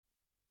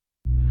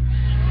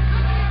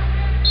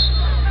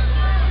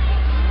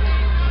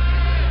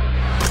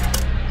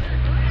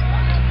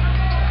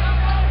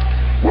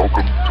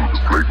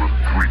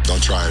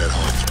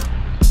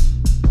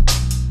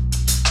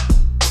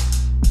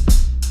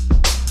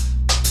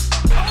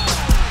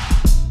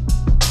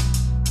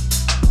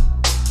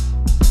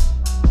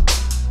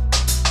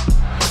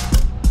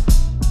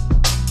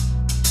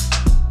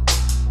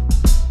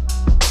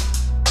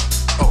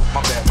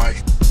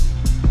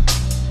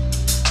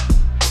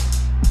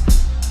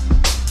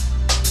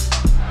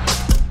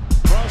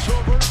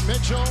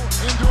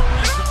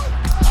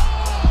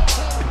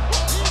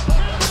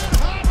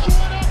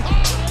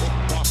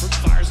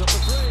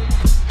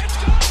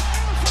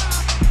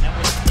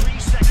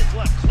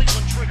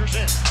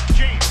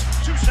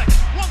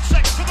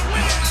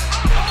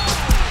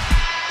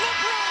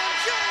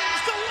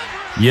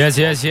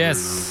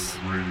Yes.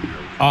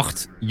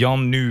 8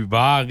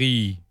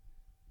 januari.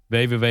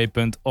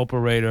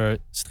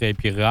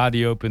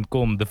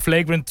 www.operator-radio.com. The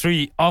Flagrant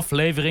 3,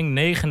 aflevering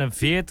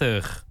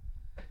 49.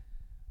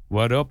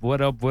 What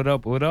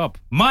up?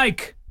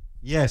 Mike!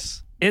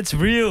 Yes. It's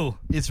real.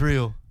 It's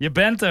real. Je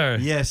bent er.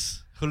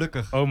 Yes.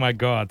 Gelukkig. Oh my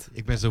god.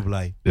 Ik ben zo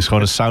blij. Dit is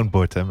gewoon een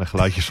soundboard hè, met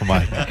geluidjes van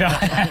mij.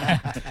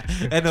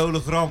 En een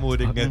hologram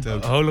hoorde ik net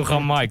ook.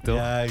 Hologram Mike, toch?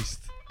 Juist.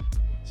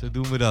 Zo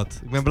doen we dat.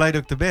 Ik ben blij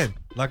dat ik er ben.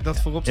 Laat ik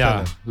dat voorop stellen.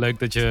 Ja, leuk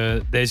dat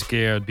je deze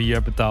keer het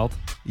bier betaalt.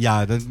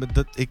 Ja,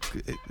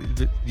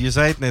 je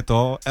zei het net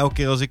al. Elke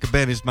keer als ik er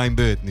ben is het mijn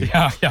beurt nu.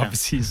 Ja,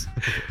 precies.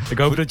 Ik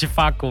hoop dat je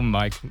vaak komt,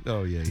 Mike.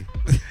 Oh jee.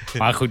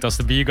 Maar goed, als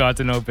de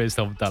biergarten open is,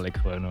 dan betaal ik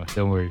gewoon hoor.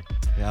 Don't worry.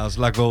 Ja, als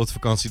laat ik wel wat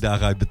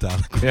vakantiedagen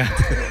uitbetalen. Ja.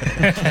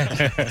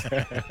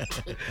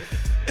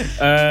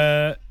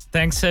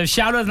 Thanks.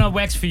 Shout-out naar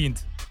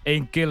Waxfiend.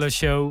 1 killer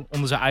show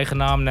onder zijn eigen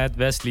naam net.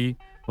 Wesley.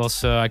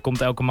 Hij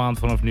komt elke maand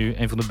vanaf nu.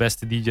 Een van de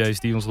beste DJ's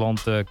die ons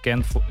land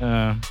kent.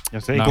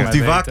 Komt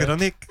hij vaker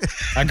dan ik?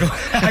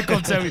 Hij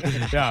komt zo.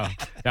 Ja,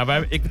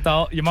 ik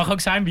betaal. Je mag ook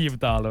zijn bier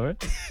betalen hoor.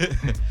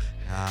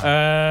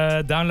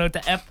 Ja. Download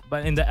de app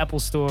in de Apple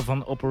Store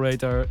van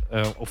Operator.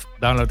 Of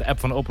download de app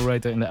van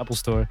Operator in de Apple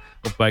Store.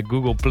 Of bij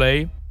Google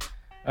Play.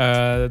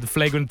 De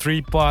Flagrant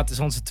 3 Pod is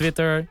onze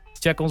Twitter.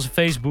 Check onze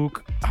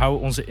Facebook.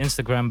 Hou onze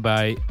Instagram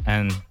bij.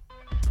 En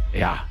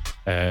ja,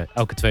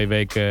 elke 2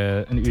 weken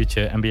een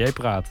uurtje NBA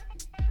praat.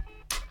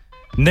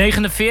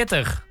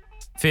 49,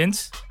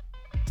 Vince.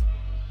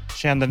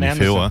 Shandon Niet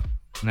Anderson. veel, hè?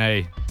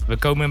 Nee, we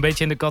komen een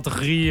beetje in de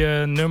categorie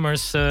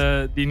nummers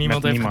die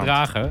niemand heeft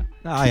gedragen.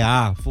 Nou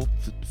ja,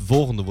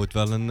 volgende wordt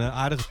wel een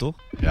aardige, toch?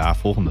 Ja,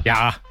 volgende.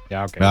 Ja,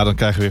 oké. Ja, dan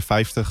krijgen we weer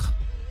 50,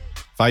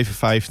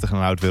 55 en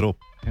dan houdt het weer op.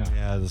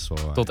 Ja, dat is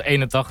wel waar. Tot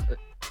 81.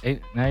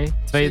 Nee,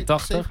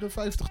 82.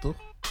 57 toch?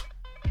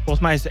 Volgens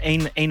mij is de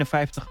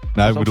 51.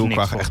 Nou, ik bedoel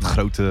qua echt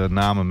grote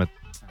namen met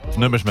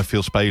nummers met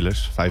veel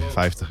spelers.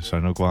 55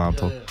 zijn ook wel een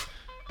aantal.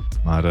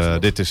 Maar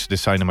dit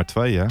zijn er maar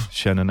 2, hè?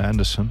 Shannon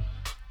Anderson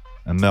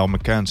en Mel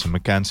McCants. En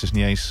McCants is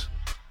niet eens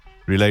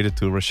related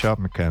to Rashad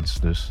McCants.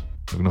 Dus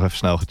heb ik nog even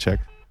snel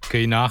gecheckt. Kun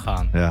je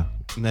nagaan. Ja.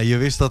 Nee, je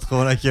wist dat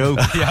gewoon uit je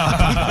hoofd.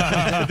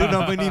 Ja. Doe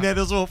nou maar niet net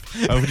alsof.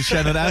 Over die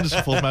Shannon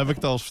Anderson, volgens mij heb ik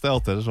het al eens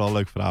verteld. Hè? Dat is wel een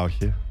leuk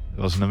verhaaltje.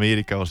 Was in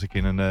Amerika was ik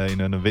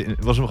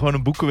was gewoon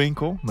een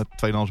boekenwinkel met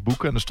tweedehands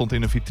boeken. En er stond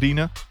in een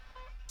vitrine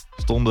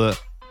stonden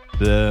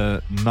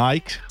de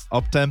Nike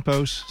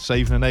Uptempo's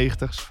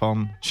 97's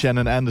van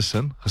Shannon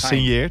Anderson,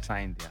 gesigneerd.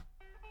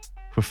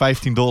 Voor $15.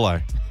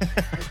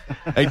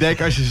 Ik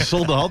denk als je ze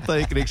zonder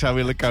handtekening zou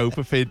willen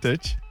kopen,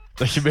 vintage,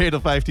 dat je meer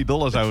dan $15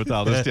 zou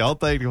betalen. Dus die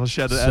handtekening van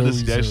Shannon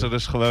Anderson die heeft er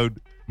dus gewoon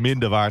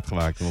minder waard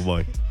gemaakt. Wel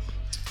mooi.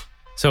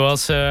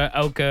 Zoals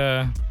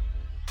elke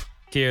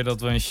keer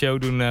dat we een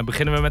show doen,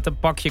 beginnen we met een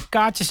pakje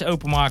kaartjes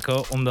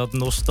openmaken. Om dat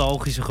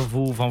nostalgische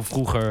gevoel van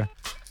vroeger.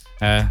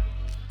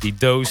 Die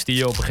doos die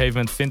je op een gegeven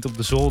moment vindt op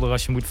de zolder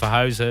als je moet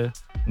verhuizen.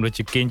 Omdat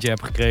je een kindje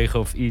hebt gekregen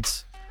of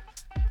iets.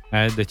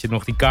 Dat je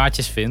nog die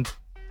kaartjes vindt.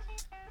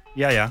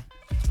 Ja.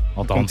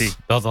 Althans,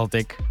 dat had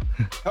ik.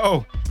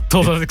 Oh.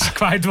 Totdat ik ze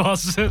kwijt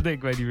was.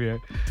 Ik weet niet meer.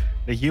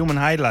 De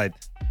Human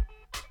Highlight.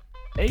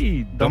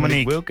 Hey,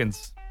 Dominique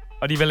Wilkins.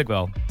 Oh, die wil ik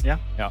wel. Ja?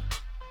 Ja.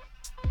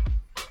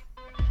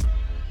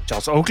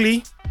 Charles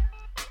Oakley.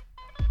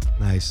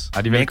 Nice.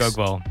 Die wil ik ook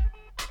wel.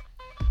 Dat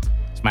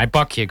is mijn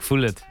pakje, ik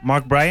voel het.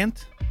 Mark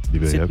Bryant. Die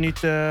wil je Zit ook. nu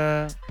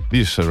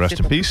Die is rest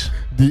in peace.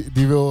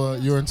 Die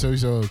wil Jorn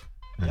sowieso ook.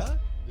 Ja?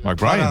 Mark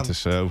Bryant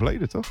is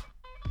overleden, toch?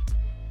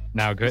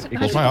 Nou,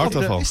 Volgens mij houdt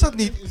dat wel. Is dat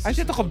niet? Hij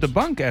zit toch op de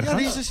bank ergens? Ja,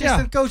 die is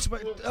assistant coach bij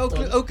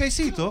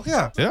OKC, toch?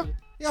 Ja. Ja?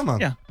 Ja,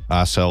 man.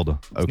 Ja. Zelden.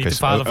 Niet de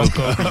vader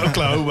van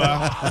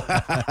Oklahoma.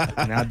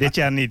 Nou, dit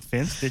jaar niet,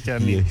 Vince. Dit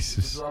jaar niet.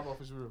 Jezus.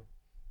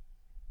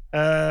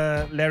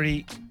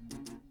 Larry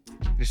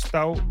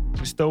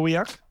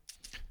Christowiak.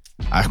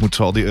 Eigenlijk moeten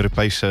ze al die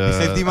Europese... Die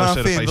geeft die maar aan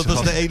Finn, want dat is de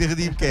gasten- enige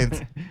die hem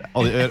kent.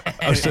 Al die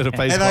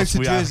Oost-Europese En hij heeft gasten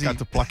moet je zijn eigenlijk uit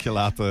een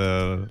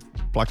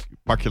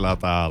plakje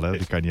laten halen. Hè?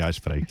 Die kan je niet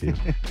uitspreken.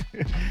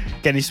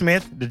 Kenny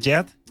Smith, The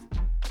Jet.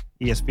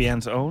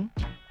 ESPN's own.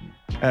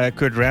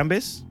 Kurt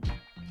Rambis.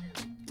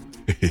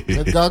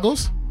 Met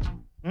goggles?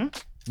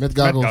 Met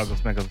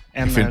goggles. Met goggles.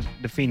 En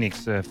de Phoenix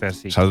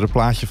versie. Zou er een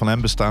plaatje van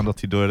hem bestaan dat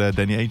hij door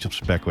Danny Ainge op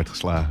zijn bek werd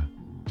geslagen?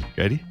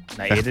 Ken je die?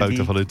 Nee, Echt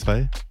foto van hun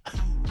twee?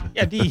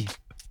 Ja, die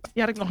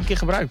had ik nog een keer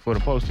gebruikt voor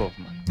een post volgens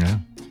mij.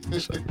 Ja.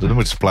 Daar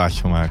moeten ze een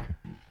plaatje van maken.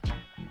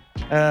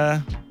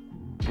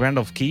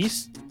 Randolph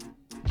Keys.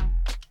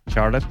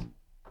 Charlotte.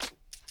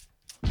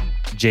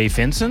 Jay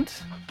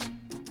Vincent.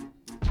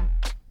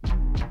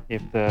 Die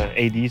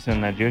heeft AD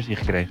zijn jersey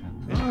gekregen.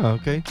 Ah,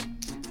 oké.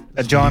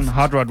 John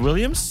Hot Rod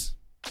Williams.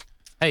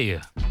 Hey,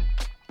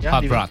 Ja,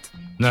 Hot die- Rod.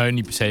 Nee,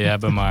 niet per se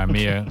hebben, maar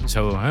meer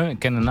zo, ik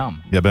ken de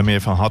naam. Jij bent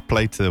meer van Hot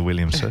Plate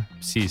Williams, hè?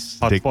 Precies.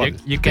 Dik-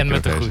 Je kent me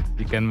te dikke goed.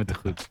 Je kent me te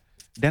goed.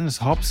 Dennis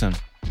Hobson.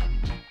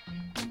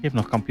 Die heeft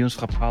nog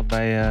kampioenschap gehaald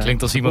bij...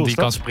 Klinkt als iemand die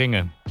Bulls, kan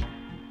springen.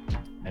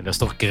 En dat is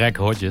toch Greg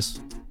Hodges?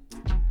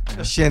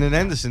 Shannon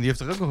Anderson, die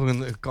heeft er ook nog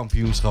een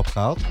kampioenschap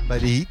gehaald bij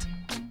de Heat.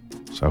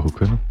 Zou goed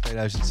kunnen.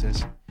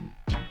 2006.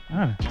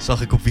 Ah.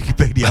 Zag ik op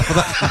Wikipedia.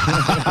 Facts.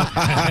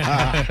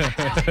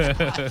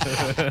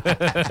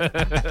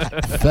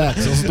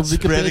 Als het op Spreading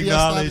Wikipedia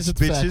staat, is knowledge, het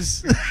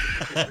bitches.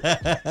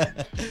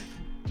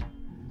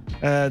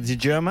 De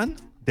German,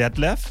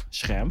 Detlef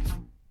Schrempf.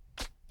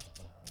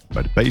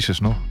 Bij de Pacers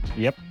nog.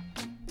 Yep.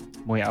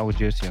 Mooie oude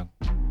jersey ook.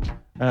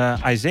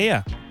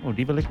 Isaiah. Oh,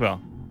 die wil ik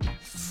wel.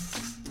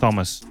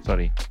 Thomas,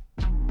 sorry.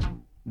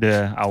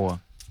 De oude.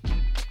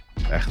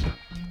 Echte.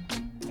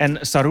 En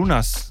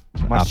Sarunas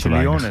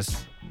Marcelionis.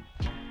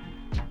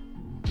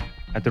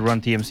 Uit de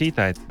Run TMC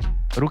tijd.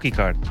 Rookie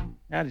card.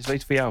 Ja, die is wel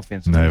iets voor jou,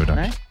 Vincent. Nee,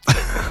 bedankt. Nee?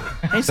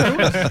 Geen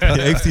Sarunas?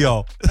 Die heeft hij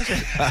al.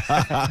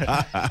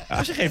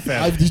 Was je geen fan?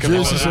 Hij heeft die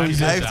jersey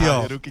sowieso. Hij heeft hij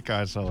al. De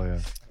rookiekaart al, ja.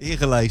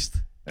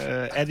 Ingelijst.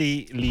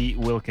 Eddie Lee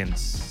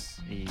Wilkins.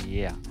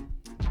 Ja.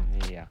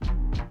 Ja.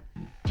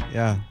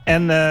 Ja.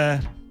 En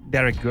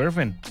Derek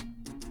Gervin.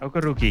 Ook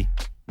een rookie.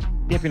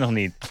 Die heb je nog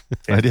niet.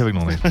 Nee, die heb ik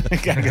nog niet.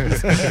 Kijk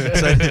eens.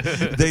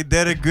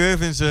 Derek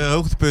Gervin's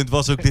hoogtepunt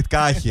was ook dit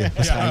kaartje.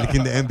 Waarschijnlijk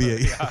in de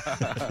NBA.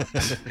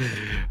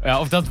 Ja,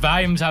 of dat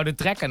wij hem zouden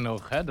trekken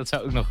nog. Hè? Dat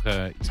zou ook nog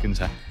iets kunnen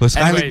zijn.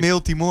 Waarschijnlijk Anyway.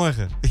 mailt hij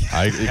morgen.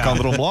 Ik kan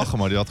erom lachen,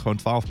 maar die had gewoon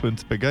 12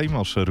 punten per game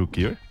als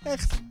rookie, hoor.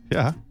 Echt?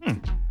 Ja.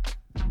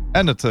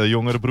 En het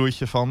jongere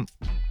broertje van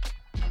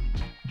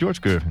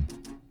George Gervin.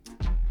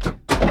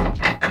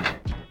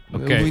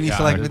 Hoef je niet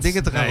gelijk met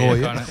dingen te gaan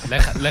gooien.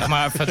 Leg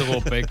maar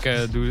verderop.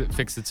 Ik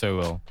fix het zo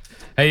wel.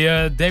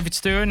 Hey, David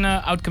Stern,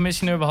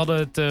 oud-commissioner. We hadden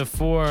het de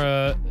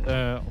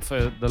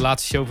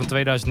laatste show van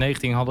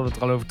 2019 hadden we het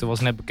er al over. Toen was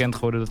net bekend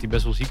geworden dat hij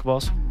best wel ziek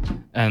was.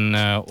 En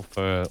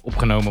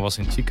opgenomen was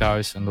in het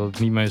ziekenhuis. En dat het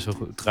niet meer zo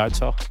goed eruit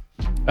zag.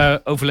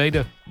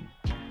 Overleden.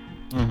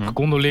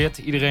 Gecondoleerd.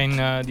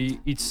 Iedereen die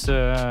iets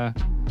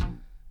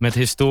met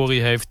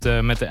historie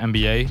heeft met de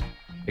NBA.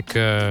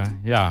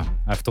 Hij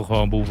heeft toch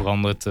wel een boel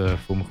veranderd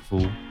voor mijn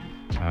gevoel.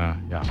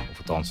 Of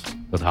althans,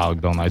 dat haal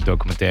ik dan uit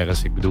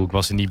documentaires. Ik bedoel, ik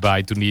was er niet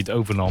bij toen hij het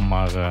overnam,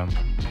 maar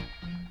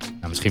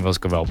misschien was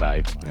ik er wel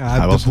bij. Ja,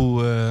 hij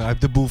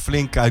heeft de boel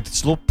flink uit het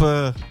slop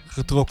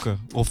getrokken.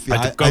 Of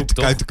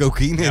uit de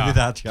cocaïne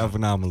inderdaad, ja,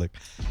 voornamelijk.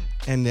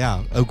 En ja,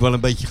 ook wel een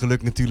beetje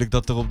geluk natuurlijk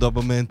dat er op dat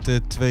moment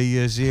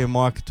 2 zeer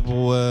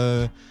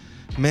marketable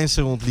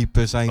mensen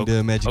rondliepen, zijn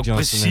de Magic ook Johnson en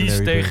precies Larry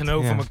Bird.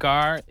 tegenover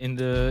elkaar in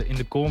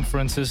de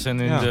conferences en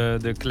in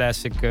de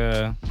classic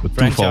De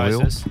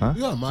franchises. Huh?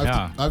 Ja, maar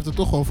hij heeft het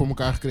toch gewoon voor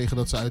elkaar gekregen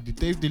dat ze uit die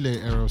tape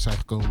delay era zijn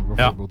gekomen,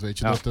 bijvoorbeeld. Weet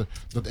je,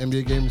 dat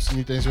NBA games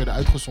niet eens werden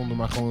uitgezonden,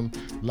 maar gewoon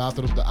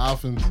later op de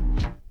avond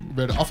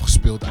werden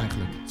afgespeeld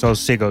eigenlijk.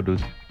 Zoals Ziggo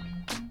doet.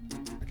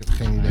 Ik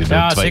heb geen idee.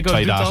 Ja, Twee Ziggo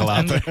doet dagen dat.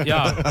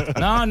 later.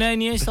 Nou, nee,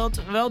 niet eens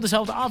dat. Wel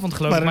dezelfde avond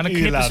geloof ik. Maar Maar een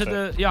dan uur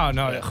knippen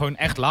ze gewoon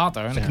echt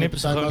later. En dan knippen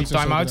ze gewoon die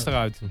time-outs time-outs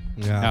eruit.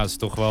 Ja. Ja, dat is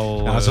toch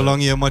wel... Ja,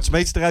 zolang je Mart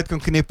Smeets eruit kan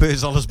knippen,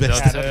 is alles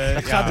best.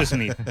 Dat gaat dus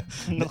niet.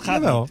 Dat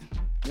gaat wel.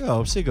 niet. Ja,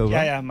 op Ziggo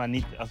wel. Ja, maar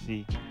niet als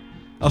die...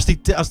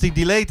 Als die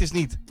delayed is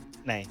niet.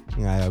 Nee,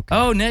 Ja, oké.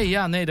 Oh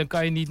nee, dan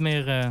kan je niet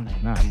meer...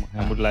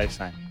 hij moet live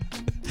zijn.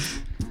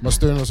 Maar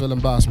Stern was wel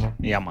een baas, man.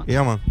 Ja, man.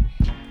 Ja, man.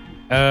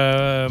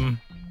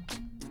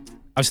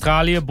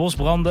 Australië,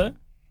 bosbranden.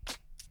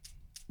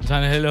 Er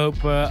zijn een hele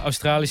hoop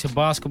Australische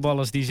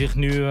basketballers die zich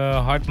nu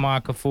hard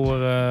maken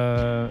voor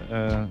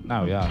Een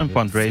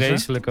fundraiser. het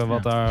vreselijke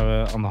wat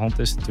daar aan de hand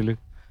is natuurlijk.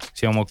 Ik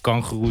zie allemaal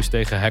kangoeroes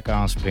tegen hekken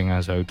aanspringen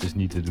en zo. Het is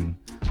niet te doen.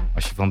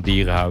 Als je van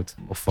dieren houdt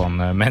of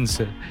van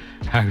mensen.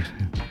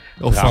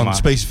 Of Drama.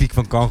 specifiek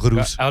van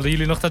kangoeroes. Hadden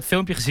jullie nog dat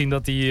filmpje gezien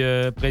dat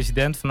die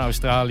president van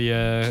Australië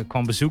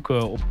kwam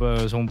bezoeken op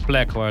zo'n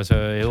plek waar ze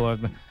heel hard...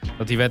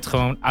 Dat die werd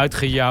gewoon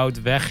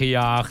uitgejouwd,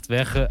 weggejaagd,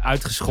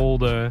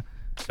 uitgescholden.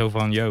 Zo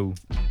van, yo.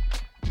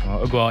 Maar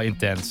ook wel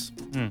intens.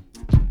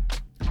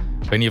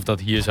 Ik weet niet of dat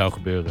hier zou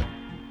gebeuren.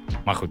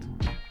 Maar goed,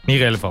 niet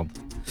relevant.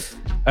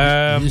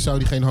 Hier zou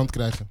hij geen hand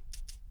krijgen.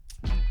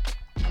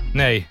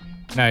 Nee.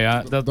 Nou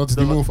ja, Dat is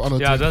die move anno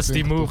Ja, dat is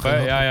die 2020 move, toch? hè.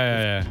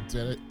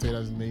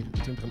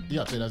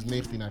 Ja.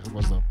 2019 eigenlijk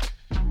was dat.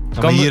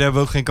 Maar hier hebben we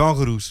ook geen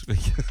kangoeroes.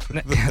 Weet je.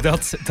 Nee,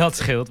 dat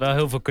scheelt. Wel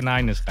heel veel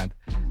konijnen schijnt.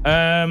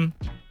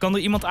 Kan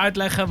er iemand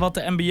uitleggen wat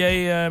de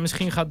NBA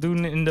misschien gaat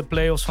doen in de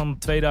playoffs van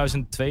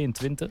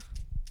 2022?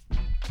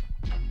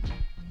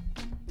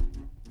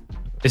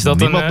 Is dat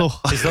Niemand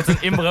nog. Is dat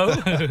een imbro?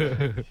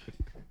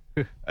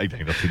 Ik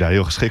denk dat hij daar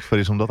heel geschikt voor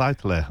is om dat uit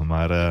te leggen,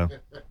 maar...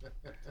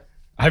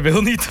 Hij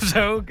wil niet of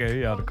zo? Oké,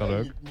 ja, dat kan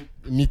ook.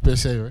 Niet per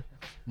se hoor.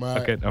 Maar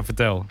Oké, nou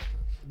vertel.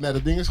 nee,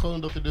 het ding is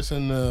gewoon dat er dus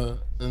een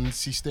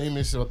systeem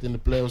is wat in de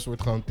playoffs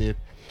wordt gehanteerd.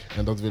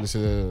 En dat willen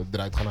ze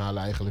eruit gaan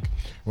halen eigenlijk.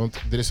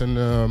 Want er is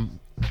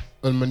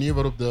een manier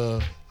waarop de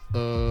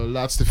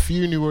laatste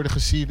 4 nu worden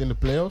geseed in de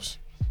playoffs.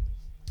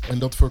 En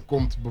dat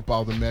voorkomt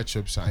bepaalde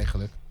matchups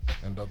eigenlijk.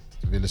 En dat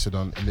willen ze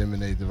dan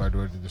eliminaten,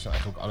 waardoor er dus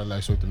eigenlijk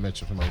allerlei soorten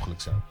matchups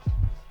mogelijk zijn.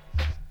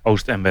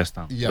 Oost en West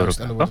dan. Juist,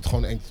 en dan wordt het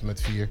gewoon 1 tot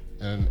met 4.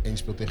 En 1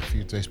 speelt tegen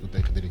 4, 2 speelt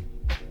tegen 3.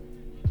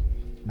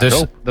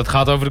 Dus dat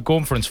gaat over de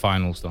conference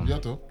finals dan? Ja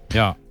toch?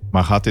 Ja.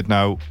 Maar gaat dit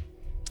nou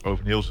over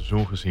een heel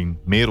seizoen gezien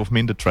meer of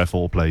minder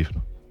travel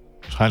opleveren?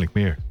 Waarschijnlijk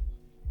meer.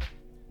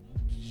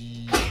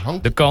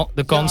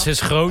 De kans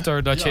is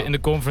groter dat je in de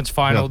conference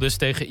final dus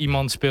tegen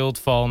iemand speelt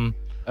van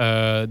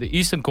de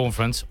Eastern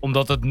Conference,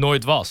 omdat het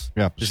nooit was.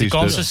 Ja, dus die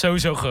kans is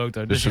sowieso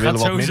groter. Dus je gaat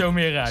sowieso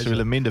meer reizen. Ze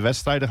willen minder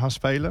wedstrijden gaan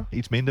spelen.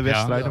 Iets minder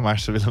wedstrijden, maar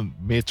ze willen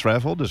meer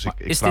travel. Dus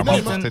ik vraag me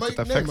af of dit het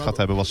effect gaat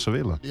hebben wat ze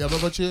willen. Ja, maar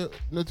wat je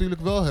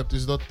natuurlijk wel hebt,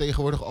 is dat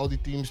tegenwoordig al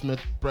die teams met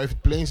private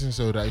planes en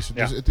zo reizen.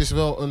 Dus het is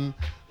wel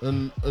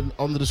een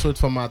andere soort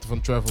van mate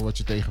van travel wat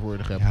je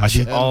tegenwoordig hebt.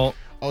 Ja,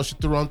 als je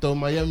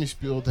Toronto-Miami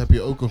speelt, heb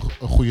je ook een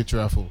goede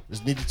travel. Het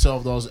is niet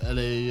hetzelfde als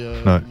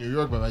LA, New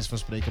York bij wijze van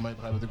spreken, maar je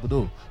begrijpt wat ik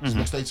bedoel. Het is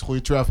nog steeds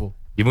goede travel.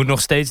 Je moet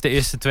nog steeds de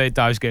eerste 2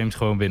 thuisgames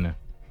gewoon winnen.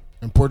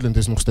 En Portland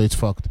is nog steeds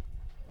fucked.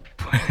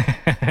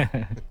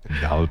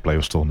 Ja, de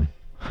playoffs toch niet.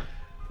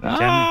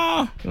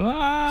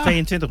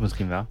 22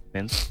 misschien wel,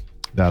 Vince.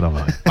 Ja, dan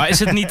wel. Maar is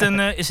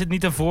het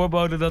niet een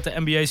voorbode dat de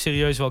NBA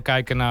serieus wil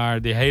kijken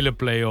naar die hele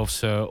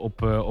playoffs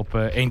op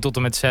 1 tot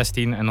en met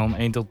 16 en dan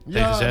 1 tot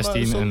tegen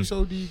 16? Ja,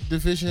 sowieso die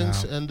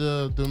divisions en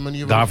de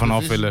manier waarop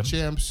de division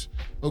champs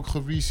ook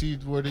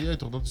gereseed worden. Ja,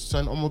 toch? Dat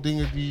zijn allemaal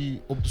dingen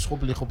die op de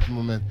schop liggen op het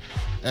moment.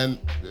 En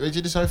weet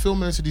je, er zijn veel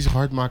mensen die zich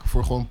hard maken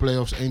voor gewoon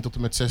playoffs 1 tot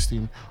en met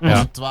 16.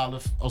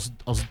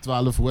 Als het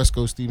 12 West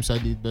Coast teams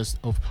zijn die het beste,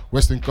 of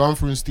Western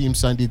Conference teams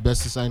zijn die het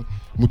beste zijn,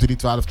 moeten die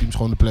 12 teams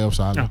gewoon de playoffs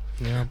halen.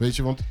 Ja. Weet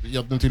je, want je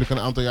had natuurlijk een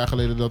aantal jaar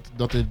geleden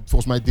dat er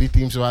volgens mij 3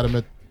 teams waren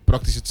met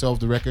praktisch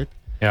hetzelfde record.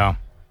 Ja.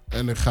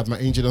 En er gaat maar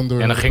eentje dan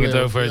door. En dan ging het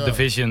over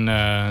division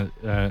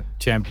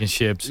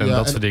championships en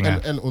dat soort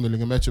dingen. En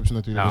onderlinge matchups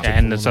natuurlijk. Ja,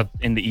 en er zat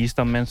in de East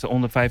dan mensen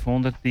onder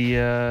 500 die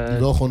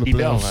wel gewoon de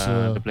playoffs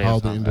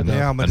haalden inderdaad.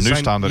 Ja, maar en nu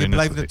staan er je in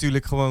blijft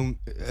natuurlijk gewoon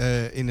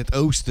in het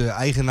oosten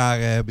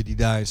eigenaren hebben die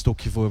daar een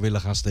stokje voor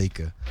willen gaan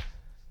steken.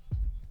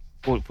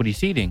 Voor die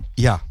seeding?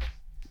 Ja,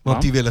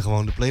 want die willen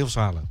gewoon de playoffs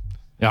halen.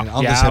 Ja. En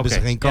anders hebben ze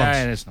geen kans.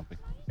 Ja, dat snap ik.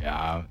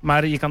 Ja,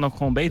 maar je kan ook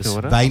gewoon beter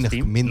worden.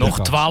 Weinig minder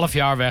nog 12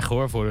 jaar weg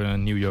hoor voor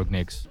New York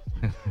Knicks.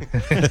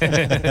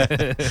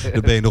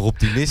 Dan ben je nog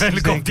optimistisch. Ben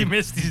ik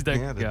optimistisch,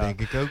 denk ik. Ja, dat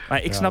denk ik ook.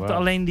 Maar ik snapte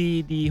alleen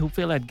die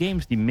hoeveelheid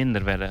games die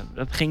minder werden.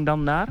 Dat ging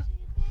dan naar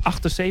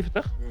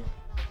 78.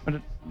 Maar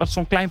dat was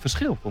zo'n klein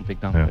verschil, vond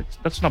ik dan. Ja.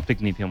 Dat snapte ik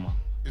niet helemaal.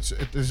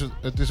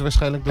 Het is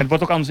waarschijnlijk... Het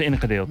wordt ook anders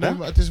ingedeeld, nee, hè?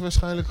 Maar het is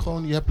waarschijnlijk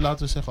gewoon... Je hebt,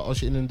 laten we zeggen, als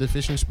je in een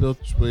division speelt,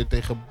 speel je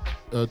tegen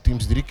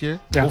teams 3 keer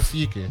of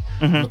 4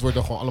 keer. Dat wordt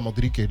dan gewoon allemaal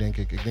 3 keer, denk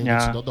ik. Ik denk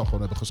dat ze dat dan gewoon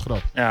hebben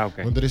geschrapt. Ja,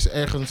 oké. Want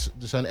er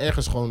zijn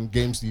ergens gewoon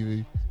games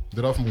die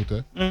eraf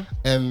moeten.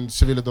 En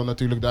ze willen dan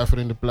natuurlijk daarvoor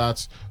in de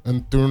plaats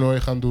een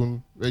toernooi gaan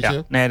doen. Weet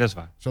je? Nee, dat is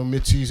waar. Zo'n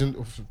mid-season,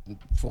 of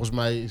volgens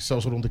mij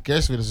zelfs rond de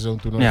kerst willen ze zo'n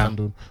toernooi gaan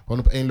doen. Gewoon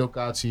op 1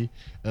 locatie.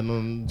 En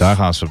dan... Daar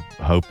gaan ze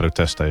een hoop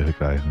protest tegen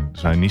krijgen. Er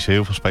zijn niet zo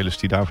heel veel spelers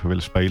die daarvoor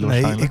willen spelen.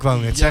 Nee, ik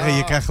wou net zeggen,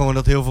 je krijgt gewoon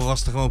dat heel veel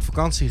gasten gewoon op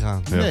vakantie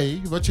gaan. Ja.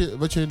 Nee,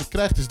 wat je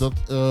krijgt is dat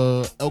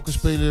elke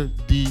speler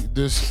die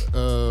dus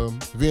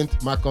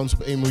wint, maakt kans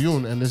op 1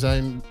 miljoen. En er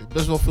zijn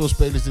best wel veel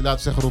spelers die, laten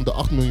we zeggen, rond de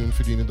 8 miljoen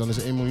verdienen. Dan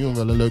is 1 miljoen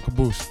wel een leuke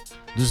boost.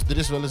 Dus er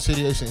is wel een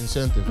serieuze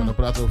incentive. En dan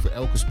praten we over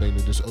elke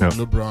speler. Dus ook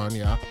LeBron,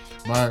 ja.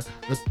 Maar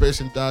het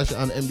percentage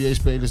aan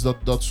NBA-spelers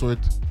dat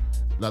soort,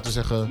 laten we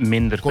zeggen,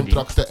 minder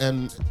contracten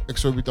en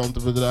exorbitante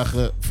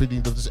bedragen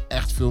verdient, dat is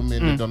echt veel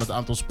minder dan het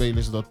aantal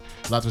spelers dat,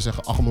 laten we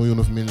zeggen, 8 miljoen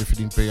of minder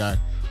verdient per jaar.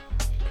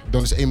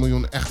 Dan is 1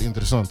 miljoen echt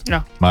interessant.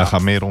 Ja. Maar het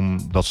gaat meer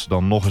om dat ze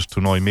dan nog eens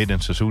toernooi midden in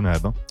het seizoen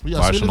hebben. Ja,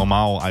 waar ze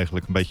normaal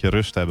eigenlijk een beetje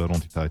rust hebben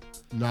rond die tijd.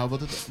 Nou,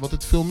 wat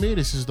het veel meer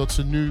is dat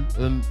ze nu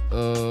een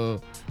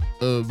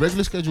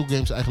regular schedule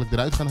games eigenlijk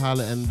eruit gaan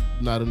halen en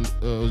naar een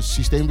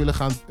systeem willen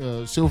gaan.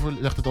 Silver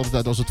legt het altijd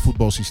uit als het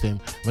voetbalsysteem.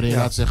 Waarin je,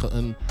 laat zeggen,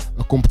 een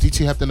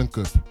competitie hebt en een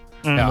cup.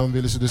 En dan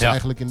willen ze dus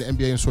eigenlijk in de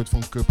NBA een soort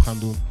van cup gaan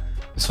doen.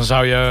 Dus dan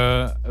zou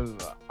je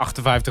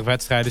 58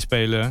 wedstrijden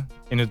spelen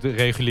in het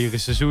reguliere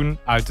seizoen,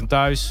 uit en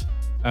thuis.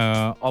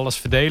 Alles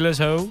verdelen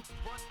zo,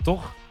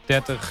 toch?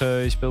 30,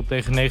 je speelt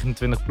tegen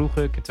 29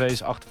 ploegen, keer 2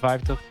 is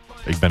 58.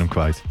 Ik ben hem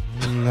kwijt.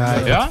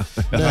 Nee, ja?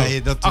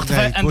 Nee,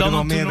 en dan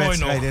een toernooi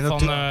nog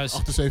van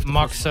 78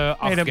 max 8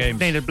 games.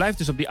 Nee, dat blijft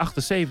dus op die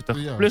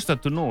 78 plus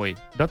dat toernooi.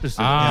 Dat is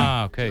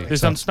oké. Dus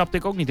dan snapte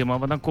ik ook niet helemaal,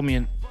 want dan kom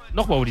je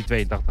nog boven die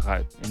 82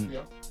 uit. En,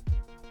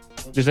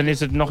 dus dan is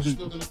het nog...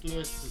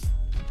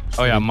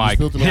 Oh ja,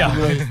 Mike. Ja.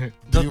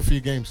 3 of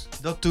 4 games.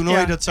 Dat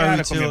toernooi,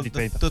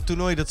 dat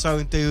toernooi dat zou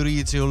in theorie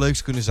iets heel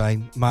leuks kunnen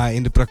zijn. Maar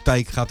in de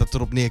praktijk gaat het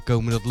erop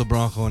neerkomen dat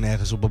LeBron gewoon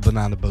ergens op een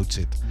bananenboot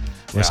zit.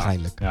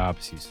 Waarschijnlijk. Ja,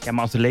 precies. Ja,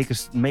 maar als de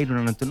Lakers meedoen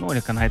aan een toernooi,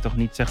 dan kan hij toch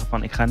niet zeggen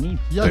van ik ga niet.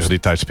 Tegen die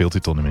tijd speelt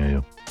hij toch niet meer,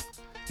 joh.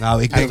 Nou,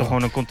 hij heeft toch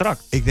gewoon een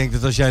contract. Ik denk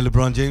dat als jij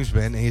LeBron James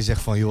bent en je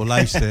zegt van joh,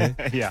 luister.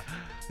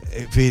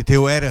 Vind je het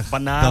heel erg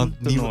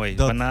Banaantoernooi.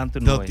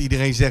 Dat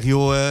iedereen zegt,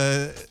 joh,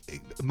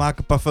 maak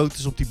een paar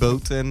foto's op die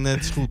boot en het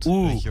is goed.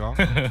 Weet je wel.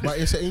 Maar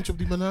is er eentje op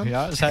die banaan?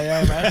 Ja, zei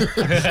jij mij?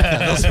 Ja,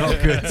 dat is wel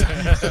kut.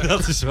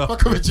 Dat is wel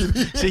Pakken met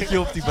jullie. Zit je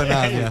op die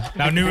banaan, ja.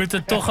 Nou, nu we het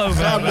er toch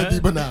over hebben,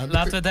 die banaan.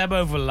 laten we het hebben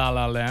over La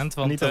La Land.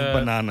 Want, niet over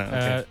bananen.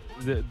 Okay.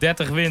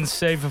 30 wins,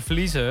 7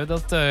 verliezen,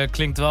 dat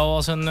klinkt wel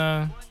als een...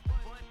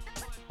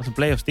 Als een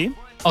playoffs team?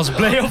 Als een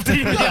playoff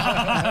team,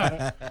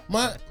 ja.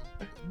 Maar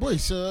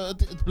boys,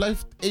 het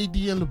blijft AD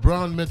en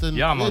LeBron met een,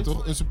 Ja, man.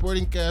 toch, een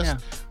supporting cast. Ja.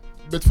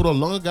 Met vooral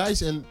lange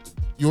guys. En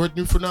je hoort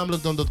nu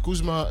voornamelijk dan dat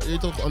Kuzma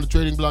toch, aan de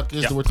trading block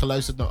is. Ja. Er wordt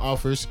geluisterd naar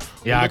offers.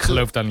 Ja, Omdat ik ze-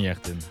 geloof daar niet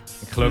echt in.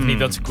 Ik geloof niet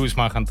dat ze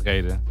Kuzma gaan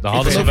treden. Daar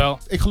hadden ze geloof- wel...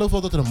 Ik geloof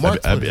wel dat er een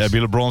markt voor Heb is. je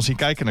LeBron zien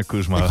kijken naar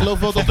Kuzma? Ik geloof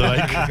wel dat ik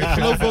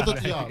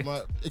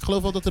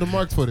geloof wel dat er een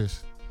markt voor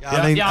is. Ja,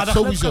 alleen Ja, dat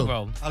geloof ik sowieso. ook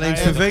wel. alleen Ja,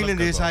 het dat vervelende geloof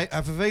ik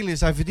ook is,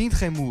 hij verdient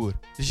geen moer.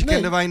 Dus je Nee.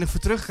 kan er weinig voor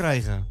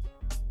terugkrijgen.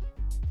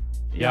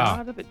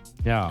 Ja. dat weet-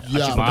 Ja,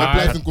 Ja, maar dat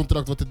blijft een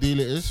contract wat te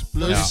dealen is.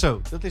 Plus, Dat is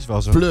zo. Dat is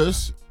wel zo.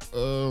 plus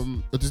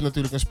het is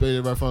natuurlijk een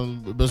speler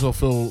waarvan best wel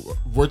veel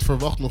wordt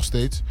verwacht nog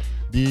steeds.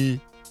 Die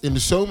in de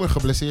zomer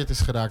geblesseerd is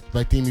geraakt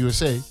bij Team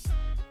USA.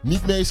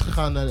 Niet mee is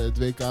gegaan naar het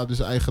WK dus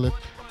eigenlijk.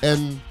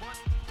 En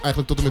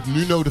eigenlijk tot en met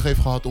nu nodig heeft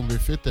gehad om weer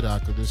fit te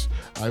raken. Dus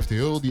hij heeft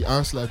heel die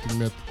aansluiting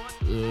met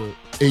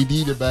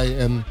AD erbij.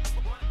 En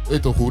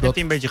weet toch hoe Heeft dat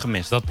hij een beetje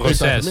gemist. dat heeft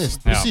hij proces. gemist.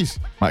 Ja. Precies.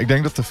 Maar ik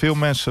denk dat er veel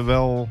mensen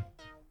wel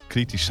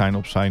kritisch zijn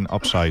op zijn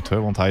upside. Hè?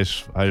 Want hij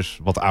is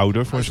wat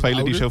ouder voor Hij een is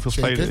speler die ouder, zoveel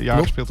zeker, jaren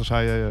klopt. speelt als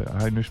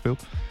hij nu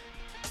speelt.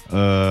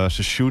 Zijn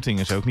shooting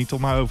is ook niet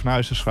om maar over naar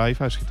huis te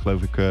schrijven. Hij schiet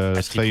geloof ik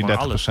schiet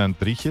gewoon 32%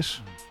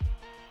 drietjes.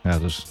 Ja,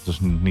 dat is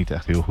niet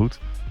echt heel goed.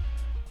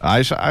 Hij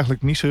is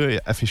eigenlijk niet zo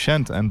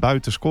efficiënt en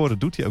buiten scoren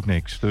doet hij ook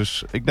niks.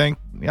 Dus ik denk,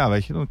 ja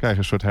weet je, dan krijg je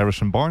een soort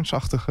Harrison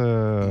Barnes-achtige...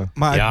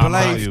 Maar Ja, het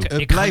maar blijft, ik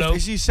het blijft geloof-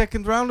 is hij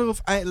second rounder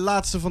of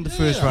laatste van de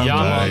first Ja, rounder?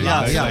 ja,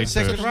 man. ja, late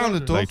second first.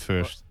 rounder toch? Late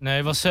first. Nee,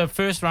 het was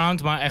first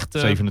round, maar echt...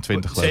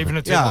 27 geloof ik.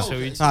 27, Ja.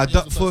 zoiets. Nou,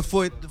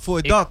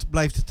 voor dat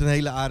blijft het een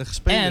hele aardige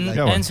speler. En, lijkt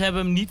Ja, me. hoor. en ze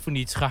hebben hem niet voor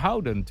niets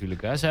gehouden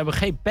natuurlijk. Hè. Ze hebben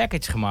geen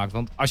package gemaakt.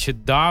 Want als je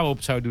het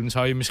daarop zou doen,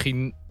 zou je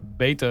misschien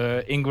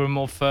beter Ingram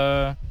of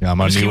Ja, maar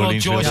misschien New wel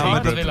Orleans George wil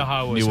Hart dat- willen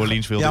houden. New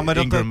Orleans wilde Ja, maar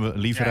dat- Ingram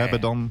liever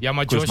hebben dan Ja,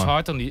 maar Kuzma. George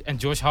Hart dan niet. En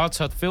George Hart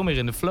zat veel meer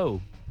in de flow. Ja,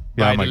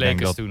 bij maar de ik denk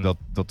Lakers toen.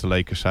 dat de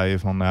Lakers zeiden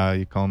van,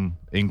 je kan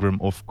Ingram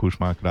of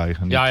Kuzma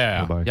krijgen. niet Ja.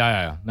 allebei.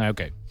 Ja. Nee,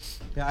 oké.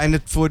 Ja, en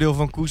het voordeel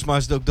van Kuzma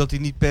is ook dat hij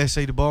niet per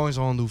se de bal in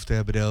zijn handen hoeft te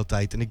hebben de hele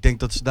tijd. En ik denk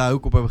dat ze daar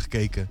ook op hebben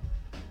gekeken.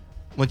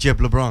 Want je hebt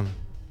LeBron.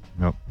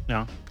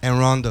 Ja. En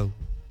Rondo.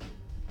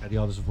 Ja, die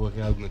hadden ze vorig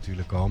jaar ook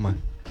natuurlijk al, maar...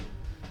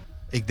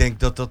 Ik denk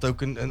dat dat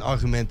ook een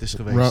argument is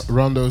geweest.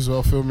 Rondo is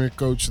wel veel meer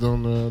coach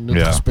dan nuttige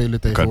Ja, speler kan je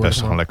het tegenwoordig. best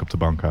gewoon lekker op de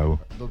bank houden.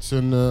 Dat is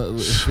een,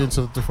 Vince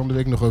had het er van de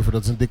week nog over,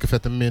 dat is een dikke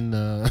vette min.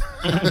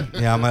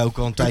 Ja, maar ook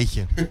al een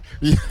tijdje.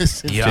 Yes.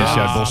 Sinds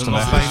jij Boston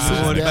dat weg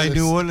was is. Bij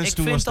New Orleans Ik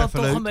toen vind was het dat even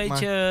toch leuk. een maar-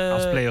 beetje...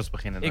 Als playoffs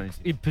beginnen dan is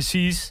het.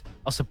 Precies.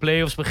 Als de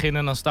playoffs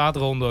beginnen, dan staat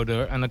Rondo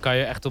er. En dan kan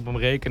je echt op hem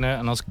rekenen.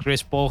 En als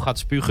Chris Paul gaat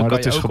spugen, Maar kan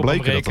dat je is ook op hem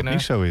gebleken dat dat rekenen.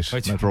 niet zo is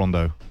Weet je- met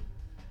Rondo.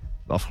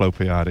 De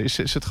afgelopen jaren is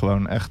het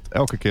gewoon echt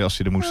elke keer als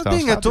hij er moest staan.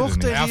 dingen staat hij toch? er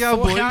niet. Tegen Ja, jouw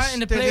vorig boys. jaar in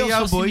de Tegen playoffs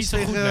jouw was hij boys. niet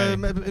zo goed, Tegen,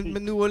 nee.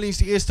 met New Orleans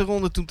die eerste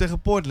ronde toen tegen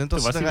Portland.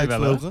 Als Toen ze was hij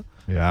eruit er wel, vlogen.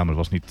 Ja, maar dat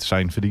was niet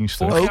zijn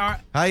verdienste. Vorig Ook.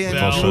 jaar... Hij en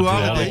Wel, was Drew het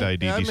Holiday. Holiday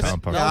die Ja, ze met-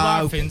 aanpakte. Wel Ja,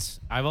 waar, oké. Vince.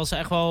 Hij was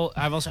echt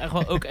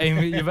wel ook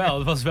een... Jawel,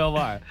 dat was wel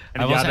waar.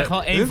 Hij ja, was echt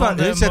wel een van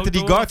de Hun zetten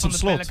die motoren guards van op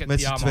de slot Pelicans. met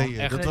z'n Ja, man, tweeën.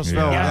 echt. Dat was Ja.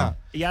 wel, Ja. ja.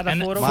 Ja, En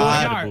daarvoor ook maar- vorig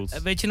bij de jaar, Bulls.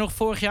 weet je nog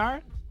vorig jaar? Ja,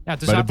 toen Bij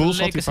de zaten Bulls had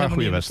hij Lakers een paar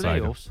helemaal niet goede in de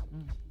playoffs.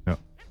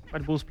 Bij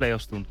de Bulls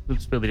playoffs toen. Toen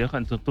speelde hij ook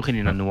en toen ging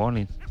hij naar New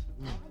Orleans.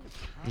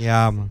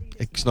 Ja, man.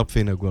 Ik snap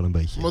Finn ook wel een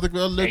beetje. Wat ik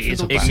wel leuk Nee, vind is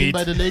om ook te zien niet.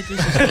 bij de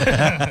Lakers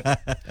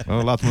is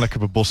Nou, laat hem lekker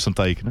bij Boston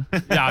tekenen.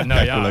 Ja, nou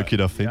Kijk ja. hoe leuk je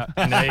dat vindt.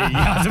 Ja, nee,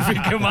 ja, dat vind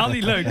ik helemaal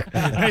niet leuk.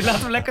 Nee,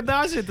 laat hem lekker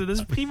daar zitten. Dat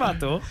is prima,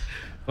 toch? En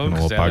Gewoon nog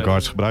wel een paar gezellig.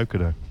 guards gebruiken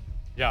daar.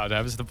 Ja, daar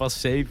hebben ze er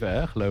pas 7,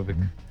 hè, geloof ik.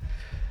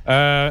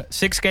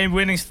 6-game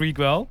winning streak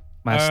wel.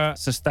 Maar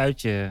zijn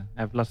stuitje, hij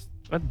heeft last...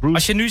 Wat? Bruce?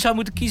 Als je nu zou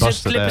moeten kiezen,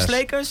 Busted Clippers ass.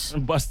 Lakers?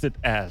 Een busted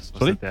ass. was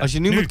Sorry? het, Als je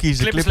nu Nu, moet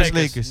kiezen, Clippers, Clippers,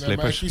 Lakers. Lakers. Nee,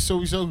 maar ik Clippers. kies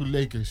sowieso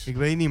Lakers. Ik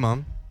weet niet,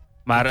 man.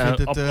 Maar Ik vind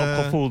het, op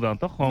gevoel dan,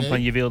 toch? Gewoon Nee.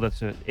 van je wil dat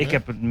ze... Ik Nee.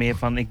 heb het meer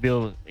van, ik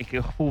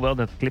gevoel wel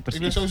dat Clippers...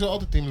 Ik ben sowieso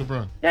altijd team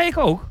LeBron. Ja, ik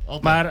ook.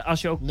 Altijd. Maar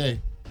als je ook...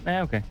 Nee,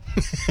 Nee, oké.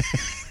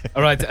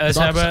 Alright, dat ze is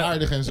hebben...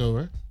 aardig en zo,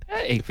 hè.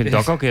 Ja, ik vind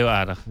het ook heel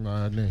aardig.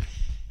 Maar nee.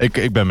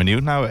 Ik ben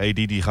benieuwd nou. AD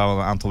die gaan wel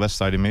een aantal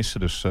wedstrijden missen.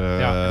 Dus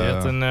Ja, je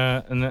had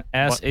een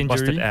ass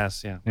Busted injury.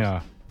 ass, ja.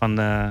 Ja. Van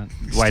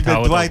Dwight Met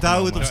Howard. Dwight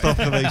Howard op opgenomen. stap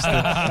geweest.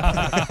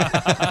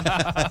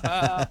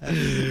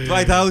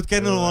 Dwight Howard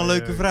kende nog wel een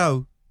leuke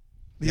vrouw.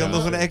 Die had Ja.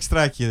 nog een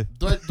extraatje.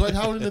 Dwight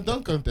Howard in de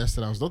dunk contest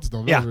trouwens, dat is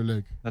dan wel Ja. weer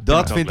leuk.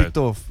 Dat vind ik leuk.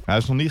 tof. hij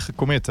is nog niet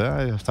gecommit, hè?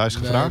 Hij is Nee,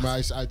 gevraagd. maar hij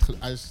is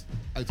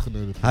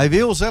uitgenodigd. Hij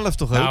wil zelf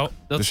toch ook? Nou,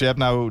 dat Dus je hebt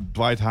nou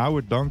Dwight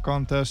Howard dunk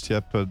contest. Je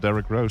hebt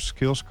Derrick Rose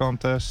skills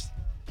contest.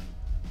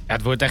 ja,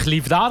 het wordt echt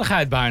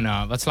liefdadigheid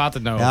bijna. Wat slaat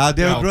het nou? Ja,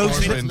 Derrick Ja, Rose,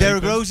 Portland.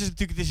 Derrick Rose is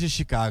natuurlijk, het is in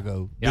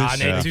Chicago. Ja, Dus,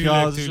 nee, ja.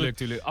 tuurlijk, dat is een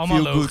tuurlijk. Allemaal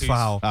feel-good logisch.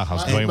 verhaal. Nou, gaan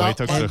ze Maar- Dwayne maar-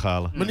 Wade ook maar-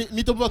 terughalen. Maar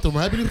niet op wat hoor,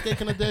 maar hebben jullie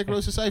gekeken naar Derrick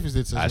Rose's cijfers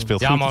dit seizoen? Hij speelt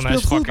Ja goed. man, hij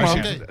is speelt goed, fucking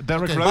man. shit. Oké.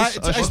 Derrick Oké. Rose,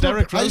 Maar als je hij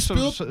Derrick speelt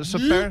Rose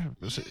nu- per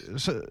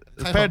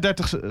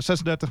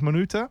 36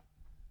 minuten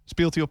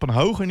speelt hij op een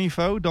hoger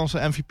niveau dan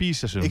zijn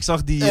MVP-seizoen. Ik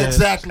zag die,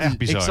 Exactly. echt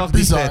bizar. ik zag die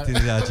Bizar. stat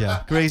inderdaad,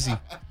 ja. Crazy.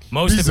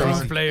 Most Bizar.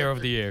 improved player of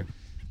the year.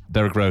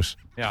 Derrick Rose.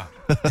 Ja.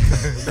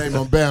 Nee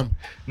man, bam.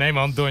 Nee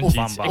man, Of Doncic.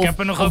 Bamba. Ik heb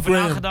er nog of over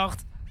Graham.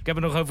 nagedacht.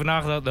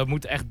 Dat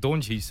moet echt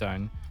Doncic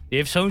zijn. Die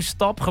heeft zo'n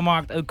stap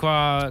gemaakt, ook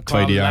qua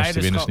Tweedejaars, die winnen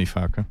leiderschap. ze niet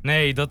vaker.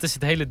 Nee, dat is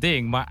het hele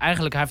ding. Maar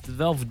eigenlijk hij heeft het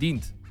wel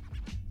verdiend.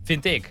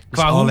 Vind ik. Dus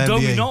Qua hoe All-NBA.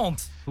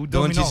 dominant. Hoe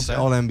dominant, Doncic hè?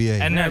 All-NBA.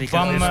 En Ja, die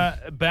kan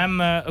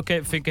Bam, oké,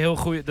 vind ik heel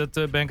goed. Dat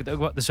ben ik het ook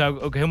wel. Daar zou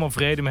ik ook helemaal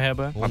vrede mee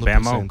hebben. Maar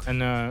Bam 100%. ook. En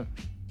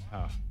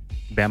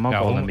Bam ook Ja,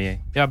 All-NBA.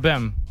 ja,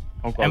 Bam.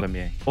 Ook En-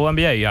 All-NBA.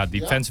 All-NBA, ja,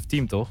 defensive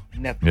team toch?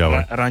 Net Ja,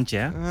 hoor. randje,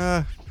 hè?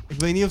 Ik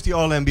weet niet of die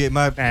All-NBA,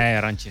 maar Nee,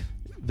 randje.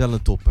 wel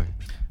een topper.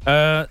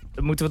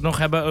 Moeten we het nog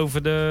hebben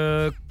over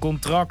de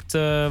contract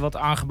wat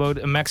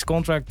aangeboden, een max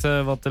contract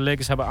wat de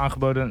Lakers hebben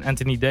aangeboden aan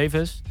Anthony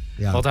Davis.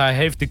 Ja. Wat hij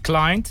heeft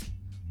declined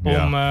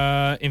om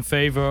in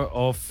favor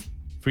of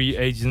free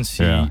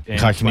agency. Ja. in Die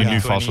gaat je niet nu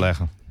 2020.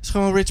 vastleggen. Het is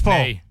gewoon Rich Paul.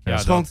 Nee, Het ja,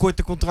 is gewoon dat.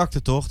 korte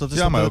contracten, toch? Dat is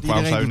Ja, toch maar wat ook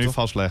waarom zou je iedereen nu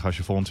doet, vastleggen als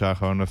je volgend jaar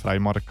gewoon een vrije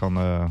markt kan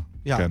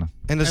Ja. kennen?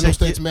 En dan En nog zet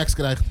steeds je, max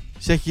krijgt.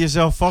 zet je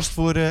jezelf vast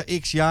voor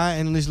x jaar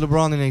en dan is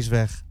LeBron ineens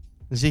weg.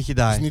 Dan zit je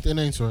Dat daar. is niet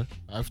ineens hoor.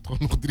 Hij heeft gewoon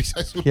nog 3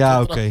 seizoenen. Ja,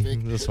 contract, oké.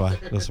 denk ik. Dat is waar.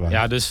 Dat is waar.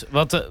 Ja, dus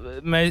wat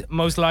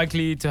most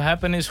likely to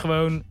happen is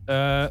gewoon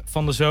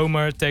van de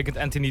zomer tekent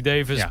Anthony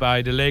Davis Ja.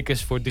 bij de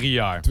Lakers voor 3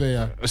 jaar. 2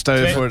 jaar. Stel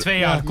je voor... 2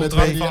 jaar Ja, het Met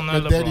contract derde, van met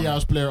LeBron.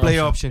 derdejaars player Play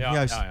option. option, Ja,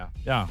 juist.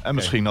 ja, En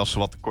misschien als ze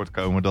wat tekort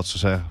komen, dat ze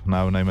zeggen,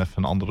 nou we nemen even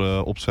een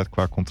andere opzet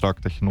qua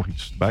contract, dat je nog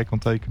iets bij kan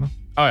tekenen.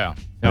 Oh ja.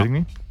 Weet ik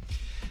niet.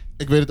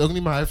 Ik weet het ook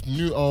niet, maar hij heeft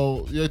nu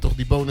al, je weet toch,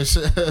 die bonus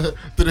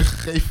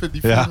teruggegeven.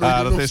 Die 4 Ja,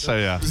 miljoen dat of is zo,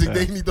 ja. Dus ik Ja.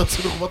 denk niet dat ze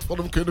nog wat van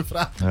hem kunnen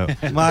vragen.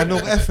 Ja. Maar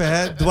nog even,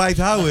 hè. Dwight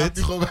Hij gaat Howard.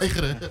 nu gewoon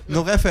weigeren.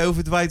 Nog even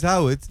over Dwight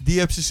Howard. Die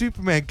heeft zijn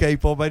Superman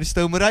cape al bij de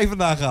stomerij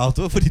vandaan gehaald,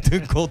 hoor. Voor die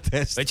dunk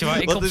contest. Weet je waar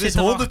ik Want op het zit is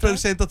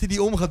te 100% dat hij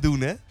die om gaat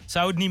doen, hè.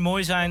 Zou het niet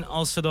mooi zijn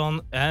als ze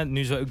dan,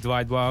 nu zo ook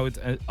Dwight Howard,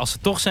 als ze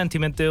toch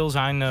sentimenteel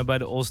zijn bij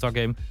de All-Star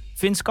Game,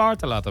 Vince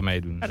Carter laten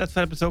meedoen? Ja, dat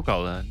hebben ze ook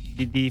al.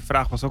 Die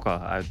vraag was ook al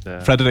uit.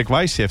 Frederick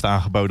Weiss heeft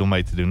aangeboden om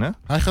mee te doen, hè?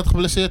 Hij gaat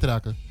geblesseerd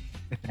raken.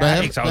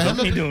 Ik zou het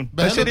ook niet doen.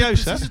 Bij hem heb ik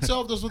serieus, precies hè?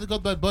 hetzelfde als wat ik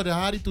had bij Buddy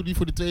Hari toen hij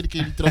voor de tweede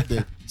keer die trap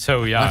deed.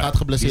 Zo ja, Hij gaat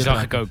geblesseerd die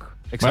zag raken. ik ook.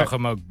 Ik Maar- zag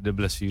hem ook, de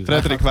blessure.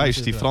 Frederick gaat Weiss,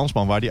 die zitten.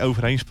 Fransman waar die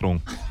overheen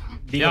sprong.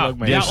 Die ja, wil ook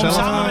mee. ja, heeft om zelf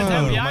samen met hem.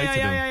 aangeboden Ja, om mee ja, te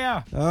ja, doen. ja,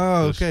 ja.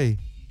 Oh, Dus- oké.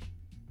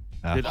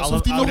 Ja. Dit Alsof hij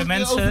nog oude een keer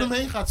mensen, over hem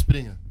heen gaat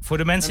springen. voor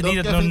de mensen En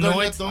die dat het nog Kevin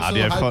Garnett nooit... dan Ah, zo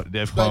die heeft hype gewoon, die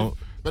heeft bij- gewoon,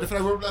 Bij de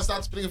vrije worpen staat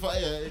te springen van,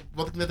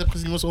 wat ik net heb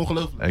gezien was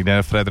ongelooflijk. ik denk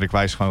dat Frederick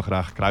Weiss gewoon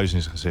graag een kruis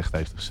in zijn gezicht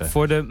heeft gezet.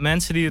 Voor de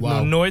mensen die het Wauw.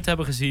 nog nooit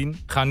hebben gezien,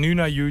 ga nu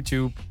naar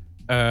YouTube.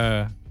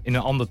 In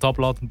een ander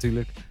tabblad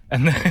natuurlijk.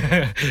 En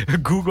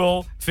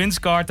Google Vince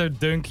Carter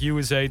dunk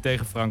USA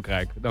tegen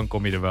Frankrijk. Dan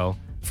kom je er wel.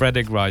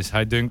 Frederick Weiss.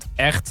 Hij dunkt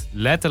echt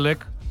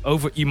letterlijk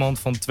over iemand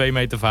van 2,15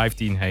 meter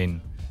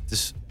heen.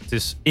 Het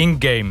is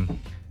in-game.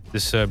 Het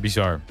is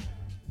bizar.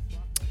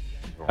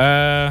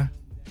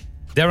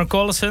 Darren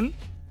Collison.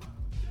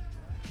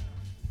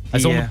 Hij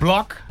is Die, on the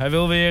block. Hij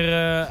wil weer...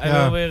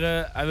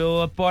 hij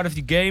wil part of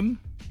the game.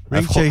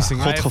 Ring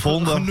chasing, hè. God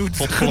gevonden, Genoeg,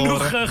 God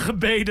genoeg verloren.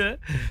 gebeden.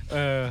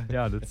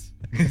 Ja, dat is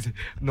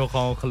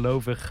nogal een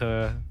gelovig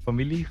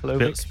familie,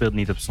 geloof ik. Speelt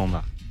niet op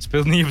zondag.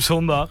 Speelt niet op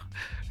zondag.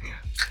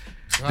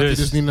 Gaat hij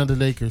dus niet naar de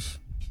Lakers.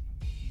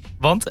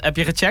 Want, heb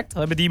je gecheckt?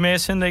 Hebben die meer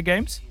Sunday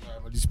games? Ja,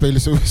 maar die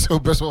spelen sowieso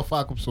best wel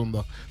vaak op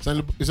zondag.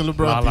 Is een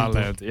LeBron La La team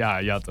toch?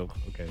 Land. Ja, toch.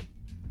 Oké.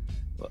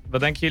 Wat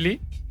denken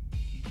jullie?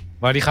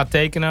 Waar die gaat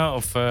tekenen?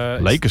 Of,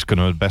 Lakers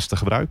kunnen we het beste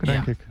gebruiken,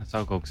 denk ik. Dat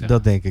zou ik ook zeggen.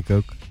 Dat denk ik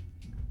ook.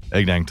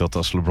 Ik denk dat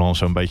als LeBron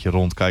zo'n beetje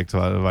rondkijkt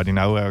waar hij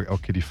nou elke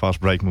keer die fast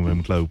break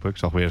moet lopen. Ik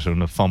zag weer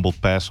zo'n fumbled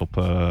pass op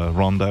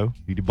Rondo,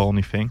 die bal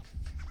niet ving.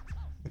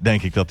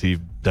 Denk ik dat hij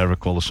Derrick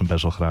Collison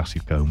best wel graag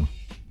ziet komen.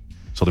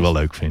 Zal hij wel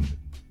leuk vinden.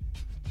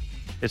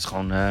 Dit is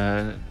gewoon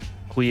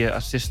goede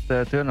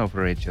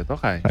assist-turnover ratio,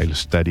 toch? Hij? Hele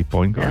steady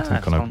point guard. Ja, Hij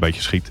het kan is ook een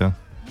beetje schieten.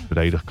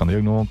 Verdedigen kan hij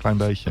ook nog wel een klein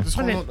beetje. Het is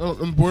gewoon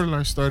een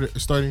borderline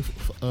starting.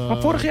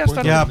 Maar vorig jaar point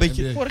staat- Ja, guard een in de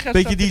beetje- NBA. Vorig jaar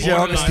Beetje staat- DJ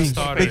Borderline Augustine.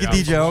 starter, Beetje ja, DJ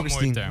dat is wel een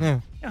Augustine. mooie term. Ja.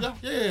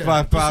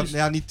 Ja, precies.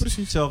 Ja, niet Precies.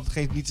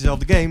 hetzelfde, niet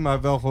dezelfde game,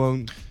 maar wel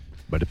gewoon...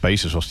 Bij de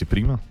Pacers was hij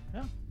prima.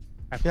 Hij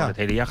heeft gewoon het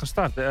hele jaar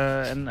gestart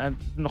en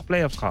nog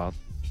play-offs gehad.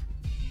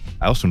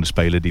 Hij was toen de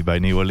speler die bij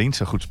New Orleans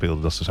zo goed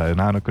speelde. Dat ze zeiden,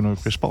 nou dan kunnen we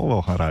Chris Paul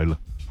wel gaan ruilen.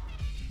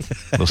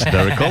 Dat is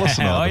Derrick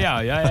Collison. Oh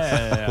hadden. ja.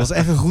 Dat was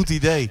echt een goed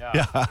idee.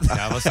 Ja,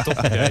 was een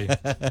top idee.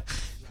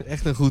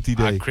 Echt een goed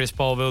Maar idee. Chris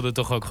Paul wilde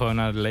toch ook gewoon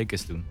naar de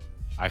Lakers doen.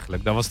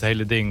 Eigenlijk, dat was het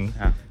hele ding.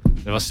 Ja.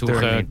 Dat was toen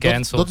Turning.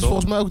 gecanceld, Dat is toch?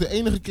 volgens mij ook de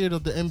enige keer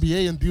dat de NBA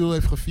een deal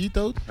heeft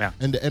gevetoed. Ja.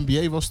 En de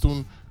NBA was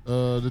toen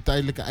de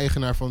tijdelijke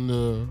eigenaar van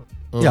de...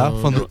 Ja,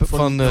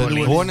 van de New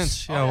Orleans.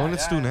 Hornets. Ja, Oh, ja,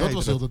 Hornets ja. toen, hè. Dat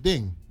was heel dat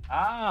ding.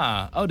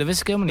 Ah, dat wist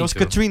ik helemaal Dat niet.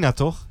 was Katrina,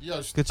 toch?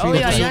 Juist. Katrina Oh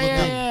ja, was ja, heel ja,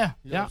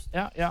 dat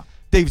ding. ja.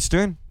 David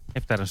Stern.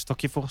 Heeft daar een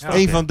stokje voor gestoken.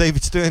 Een van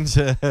David Stern's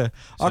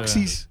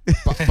acties.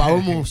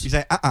 Power moves. Die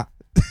zei,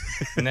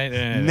 Nee.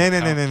 Nee.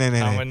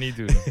 Gaan we niet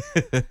doen.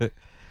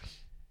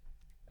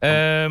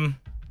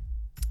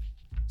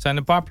 Zijn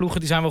een paar ploegen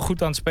die zijn wel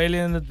goed aan het spelen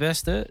in het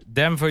westen.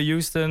 Denver,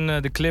 Houston,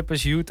 de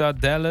Clippers, Utah,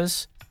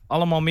 Dallas.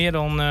 Allemaal meer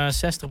dan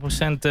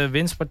 60%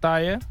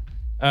 winstpartijen.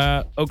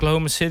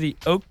 Oklahoma City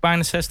ook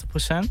bijna 60%.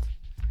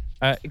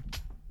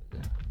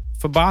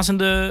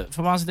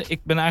 Verbazende. Ik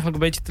ben eigenlijk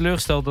een beetje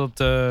teleurgesteld dat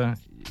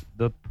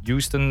dat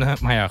Houston...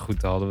 maar ja,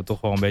 goed, dat hadden we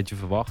toch wel een beetje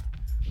verwacht.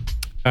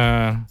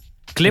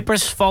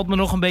 Clippers valt me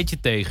nog een beetje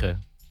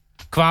tegen.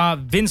 Qua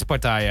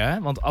winstpartijen, hè?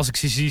 Want als ik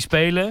ze zie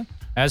spelen...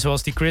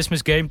 zoals die Christmas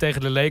game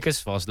tegen de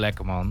Lakers, was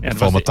lekker, man. Het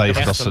valt me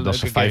tegen dat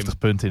ze 50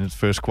 punten in het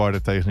first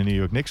quarter tegen de New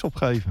York Knicks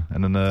opgeven.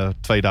 En dan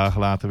 2 dagen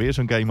later weer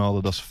zo'n game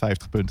hadden dat ze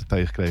 50 punten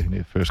tegenkreegen in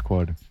het first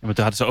quarter. Ja, maar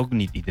toen hadden ze ook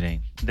niet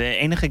iedereen. De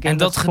enige game en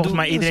dat volgens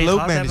mij iedereen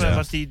gehad hebben,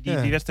 was die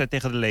wedstrijd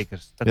tegen de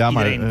Lakers. Dat ja,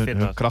 maar iedereen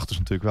hun kracht is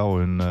natuurlijk wel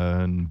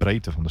hun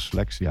breedte van de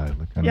selectie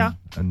eigenlijk.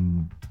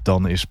 En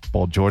dan is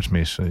Paul George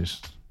missen is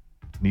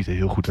niet een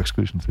heel goed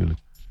excuus natuurlijk.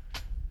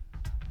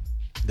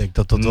 Ik denk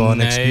dat dat wel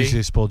een excuus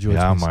is, Paul George.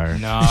 Ja, maar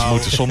ze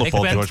moeten zonder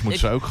Paul George moeten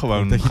ze ook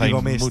gewoon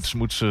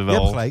moeten ze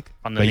wel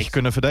een beetje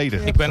kunnen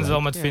verdedigen. Ik ben het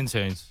wel met Vince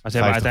eens. Maar ze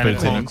hebben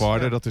uiteindelijk in een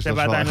quarter, dat is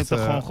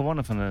toch gewoon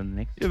gewonnen van de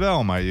Knicks.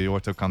 Jawel, maar je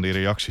hoort ook aan die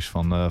reacties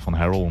van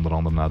Harrell onder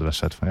andere na de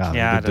wedstrijd van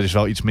er is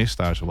wel iets mis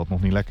daar, zo wat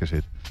nog niet lekker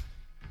zit.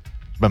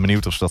 Ik ben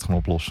benieuwd of ze dat gaan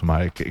oplossen,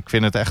 maar ik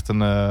vind het echt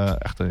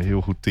een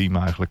heel goed team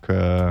eigenlijk.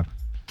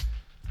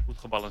 Goed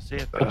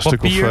gebalanceerd. Een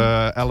stuk of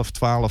 11,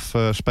 12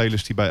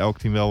 spelers die bij elk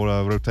team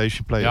wel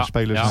rotation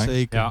spelers zijn.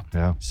 Zeker.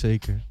 Ja.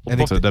 Zeker.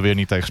 En daar weer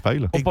niet tegen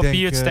spelen. Op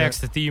papier het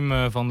sterkste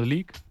team van de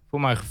league, voor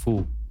mijn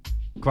gevoel.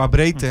 Qua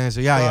breedte en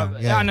zo,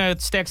 ja. Nee,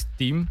 het sterkste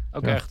team,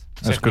 ook echt.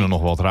 En ze kunnen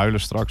nog wat ruilen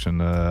straks.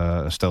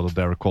 En stel dat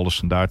Derek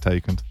Collison daar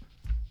tekent.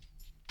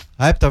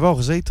 Hij heeft daar wel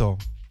gezeten al.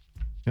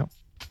 Ja.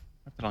 Hij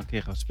heeft er al een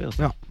keer gespeeld.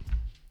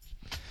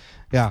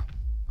 Ja.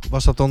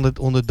 Was dat dan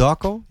onder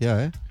Darko? Ja,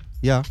 hè?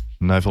 Ja.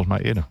 Nee, volgens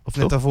mij eerder. Of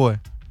net daarvoor?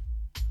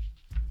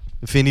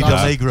 Vinny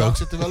Del Negro. Dat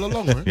zit er wel al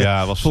lang, hoor.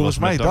 Ja, volgens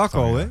mij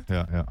Darko, hè?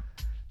 Ja.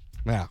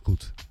 Nou ja,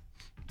 goed.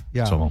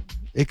 Ja. Zo wel.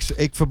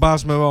 Ik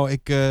verbaas me wel.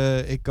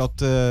 Ik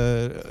had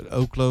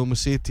Oklahoma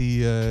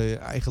City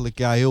eigenlijk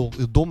heel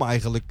dom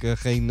eigenlijk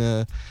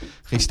geen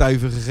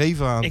stuiver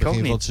gegeven aan het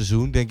begin van het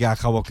seizoen. Ik denk, ik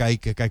ga wel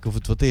kijken of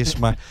het wat is.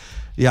 Maar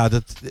ja,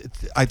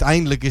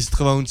 uiteindelijk is het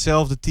gewoon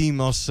hetzelfde team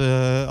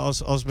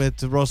als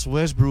met Russell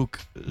Westbrook.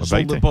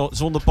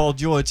 Zonder Paul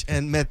George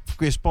en met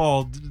Chris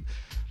Paul.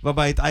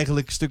 Waarbij het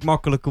eigenlijk een stuk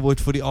makkelijker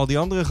wordt voor al die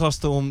andere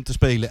gasten om te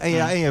spelen. En je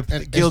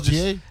hebt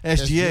Gilgeous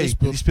SGA,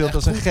 die speelt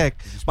als een gek.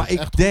 Maar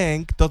ik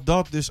denk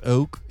dat dus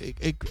ook...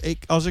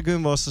 als ik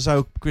hun was, dan zou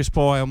ik Chris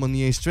Paul helemaal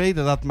niet eens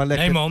traden.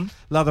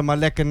 Laat hem maar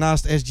lekker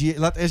naast SGA.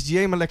 Laat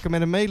SGA maar lekker met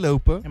hem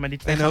meelopen. Ja, maar die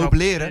en hoop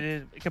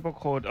leren. Ik heb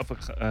ook gehoord...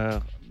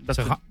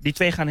 die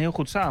twee gaan heel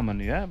goed samen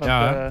nu, hè?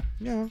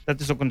 Dat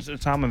is ook een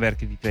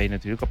samenwerking, die twee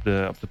natuurlijk, op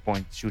de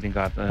point shooting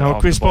guard.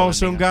 Chris Paul is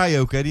zo'n guy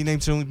ook, hè? Die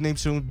neemt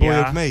zo'n boy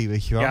ook mee,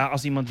 weet je wel. Ja,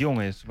 als iemand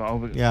jong is. Maar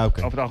over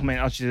het algemeen,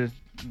 als je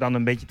dan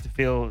een beetje te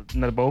veel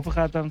naar boven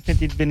gaat, dan vindt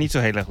hij het weer niet zo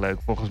heel erg leuk,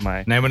 volgens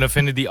mij. Nee, maar dan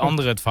vinden die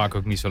anderen het vaak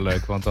ook niet zo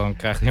leuk, want dan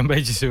krijg je een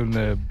beetje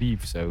zo'n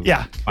beef zo. Ja,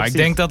 maar precies. Ik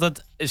denk dat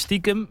het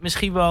stiekem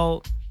misschien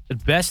wel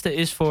het beste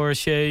is voor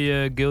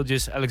Shai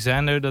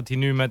Gilgeous-Alexander, dat hij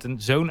nu met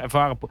zo'n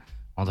ervaren...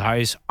 Want hij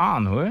is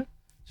aan, hoor.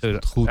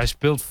 Goed. Hij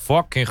speelt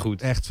fucking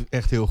goed.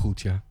 Echt heel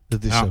goed, ja.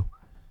 Dat is zo.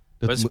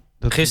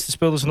 Gisteren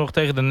speelden ze nog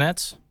tegen de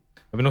Nets.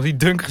 Heb je nog die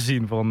dunk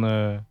gezien van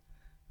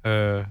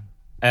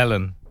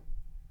Allen?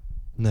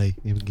 Nee,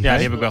 die heb ik niet. Ja,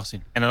 die heb ik wel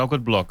gezien. En dan ook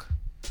het blok.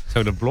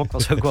 Zo, dat blok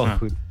was ook wel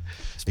goed.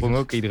 Sprong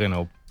ook iedereen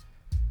op.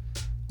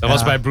 Dat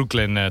was bij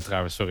Brooklyn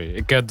trouwens, sorry.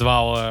 Ik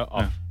dwaal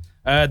af.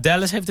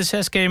 Dallas heeft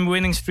een 6-game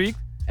winning streak.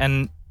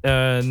 En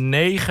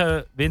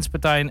 9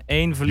 winstpartijen,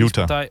 1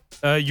 verliespartij.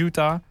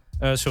 Utah.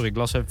 Sorry, ik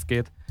las even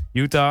verkeerd.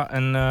 Utah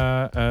en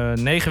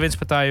 9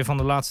 winstpartijen van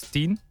de laatste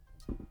 10.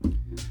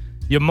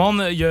 Je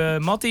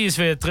Mattie is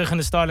weer terug in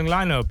de starting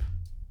line-up.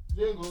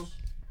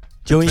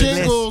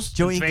 Jingles.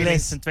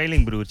 Zijn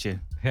tweelingbroertje.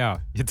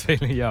 Ja, je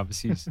tweeling, ja,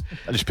 precies.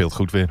 Die speelt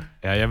goed weer.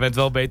 Ja, jij bent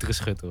wel betere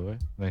schutter, hoor.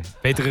 Nee,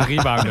 betere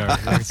rebounder.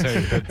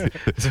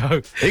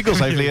 Eagles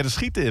heeft leren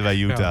schieten bij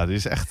Utah. Ja.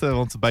 Dus echt,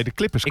 want bij de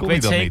Clippers kon hij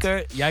dat niet. Ik weet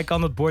zeker, jij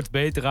kan het bord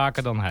beter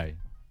raken dan hij.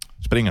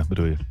 Springen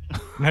bedoel je?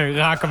 Nee,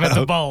 raken met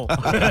de bal.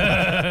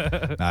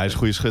 Hij is een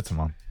goede schutter,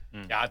 man.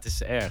 Ja, het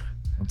is erg.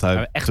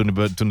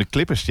 Want toen de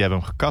Clippers, die hebben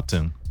hem gekat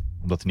toen.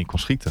 Omdat hij niet kon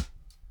schieten.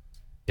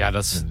 Ja,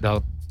 dat is...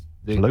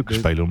 Een leuke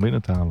speler om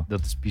binnen te halen.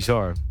 Dat is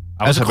bizar.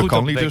 En ze hebben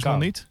Conley dus nog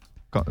niet.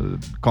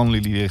 Conley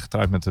die ligt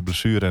eruit met de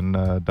blessure.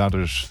 En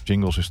daardoor is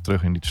Jingles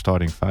terug in die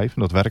starting 5.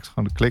 En dat werkt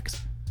gewoon, dat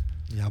klikt.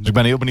 Ja, dus ik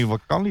ben heel benieuwd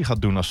wat Conley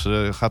gaat doen.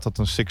 Gaat dat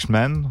een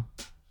 6-man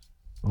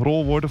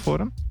rol worden voor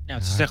hem? Ja,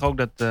 ze zeggen ook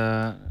dat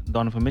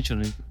Donovan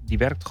Mitchell, die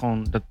werkt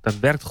gewoon, dat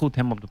werkt goed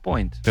hem op de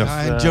point.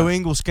 Ja, en Joe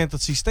Ingles kent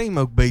dat systeem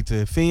ook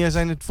beter. Vind jij,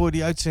 zijn het voor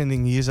die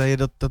uitzending hier, zei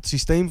je dat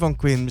systeem van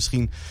Quinn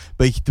misschien een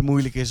beetje te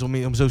moeilijk is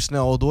om zo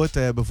snel al door te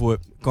hebben voor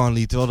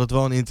Conley, terwijl dat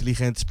wel een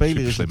intelligente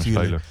speler is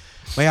natuurlijk. Speler.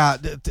 Maar ja,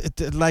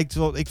 het lijkt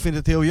wel, ik vind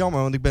het heel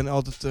jammer, want ik ben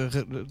altijd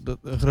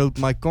een groot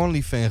Mike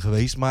Conley fan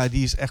geweest, maar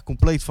die is echt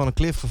compleet van een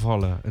klif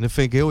gevallen. En dat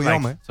vind ik heel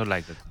jammer. Zo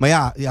lijkt het. Maar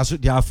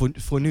ja,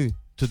 voor nu.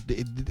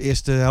 De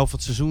eerste helft van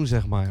het seizoen,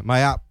 zeg maar. Maar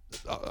ja,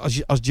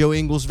 als Joe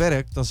Ingles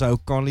werkt, dan zou ik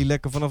Conley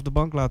lekker vanaf de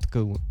bank laten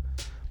komen.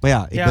 Maar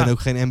ja, ik ben ook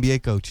geen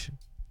NBA-coach.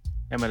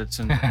 Ja, maar het is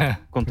een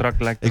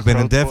contract lijkt ik ben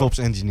een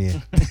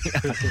DevOps-engineer.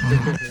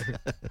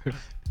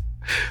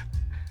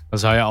 Dan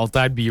zou je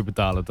altijd bier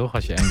betalen, toch?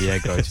 Als je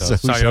NBA-coach was.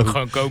 Zou je ook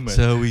gewoon komen.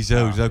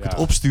 Sowieso, Ja, zou ik het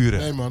opsturen.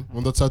 Nee man,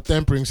 want dat zou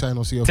tampering zijn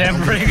als hij over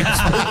Tampering.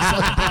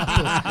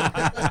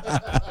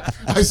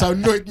 Hij zou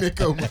nooit meer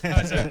komen.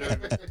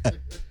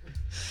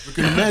 We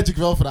kunnen Magic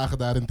wel vragen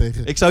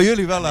daarentegen. Ik zou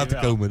jullie wel laten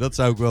komen, dat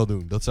zou ik wel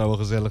doen. Dat zou wel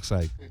gezellig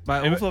zijn.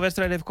 Maar hoeveel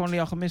wedstrijden heeft Conley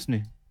al gemist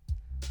nu?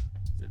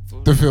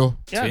 Te veel.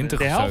 Ja, 20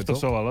 de of zo, helft of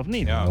toch? zo al, of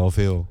niet? Ja. Wel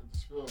veel.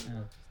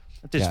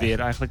 Het is Ja. weer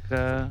eigenlijk...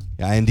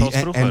 Ja, en Zoals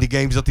vroeger. die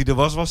games dat hij er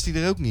was hij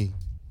er ook niet.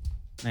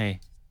 nee.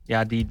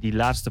 Ja, die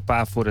laatste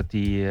paar voordat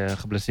hij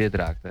geblesseerd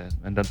raakte.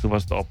 En toen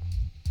was het op.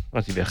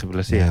 Was hij weer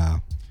geblesseerd. Ja,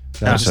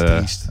 dat is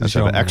triest. En ze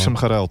hebben Exum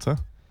geruild, hè?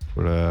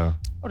 Voor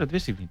Oh, dat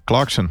wist ik niet.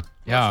 Clarkson.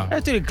 Ja. Ja,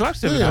 natuurlijk,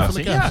 Clarkson. Ja, hebben we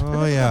van de gezien. Cavs.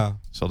 Ja. Oh ja.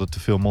 Ze hadden te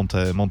veel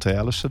Monte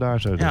Ellis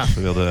daar zo. Ja. Dus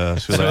ze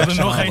wilden Ze hadden er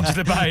Exum nog halen. eentje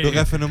erbij. Nog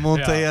even een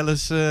Monte Ja.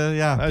 Ellis, Nee,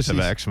 ze precies.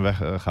 hebben Exum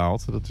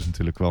weggehaald. Dat is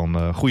natuurlijk wel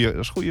een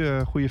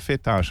goede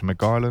fit daar.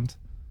 Met Garland.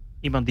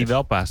 Iemand die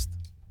wel past.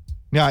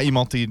 Ja,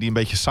 iemand die een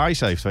beetje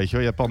size heeft, weet je wel.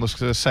 Je hebt anders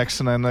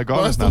Sexton en Maar het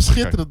Garland is toch naast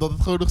elkaar. schitterend dat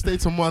het gewoon nog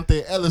steeds een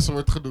Monte Ellis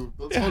wordt genoemd.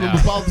 Dat is gewoon Ja. een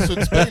bepaalde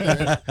soort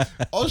speler.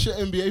 Als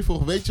je NBA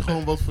volgt, weet je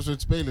gewoon wat voor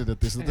soort speler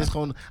dat is. Dat is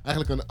gewoon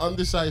eigenlijk een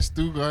undersized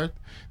two-guard.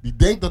 Die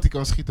denkt dat hij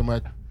kan schieten, maar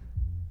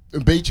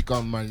een beetje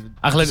kan. Maar het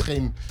Eigenlijk- is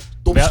geen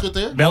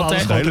topschutter. Wel Monte-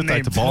 alles De hele goed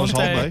tijd de neemt. bal in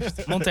zijn hand Monte,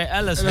 heeft. Monte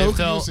Ellis En heeft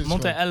hoge wel, usage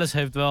Monte gewoon. Ellis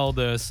heeft wel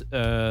de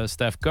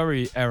Steph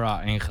Curry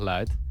era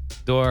ingeleid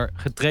door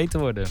getraind te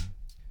worden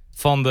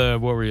van de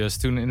Warriors.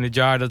 Toen in het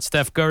jaar dat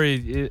Steph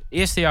Curry, het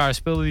eerste jaar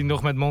speelde hij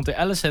nog met Monte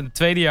Ellis en het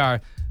tweede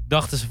jaar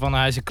dachten ze van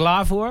hij is er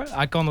klaar voor.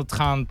 Hij kan het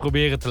gaan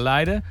proberen te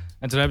leiden.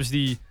 En toen hebben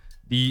ze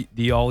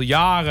die al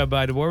jaren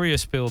bij de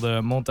Warriors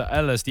speelde, Monte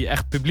Ellis, die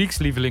echt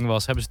publiekslieveling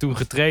was, hebben ze toen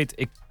getraind.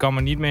 Ik kan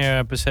me niet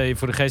meer per se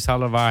voor de geest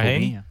halen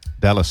waarheen.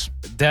 Dallas,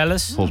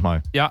 Dallas. volgens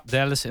mij. Ja,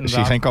 Dallas Is hij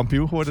inderdaad. geen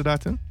kampioen geworden daar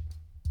toen?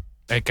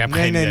 Ik heb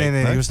Nee, geen nee, idee.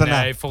 nee, dat was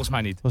daarna. Nee, volgens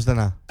mij niet. Was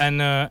daarna. En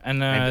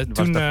was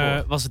toen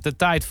daarvoor. was het de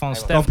tijd van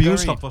Steph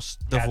Kampioenschap Curry. was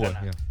daarvoor. daarna.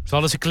 Ja. Ze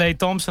hadden ze Klay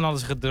Thompson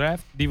hadden ze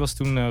gedraft. Die was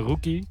toen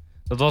rookie.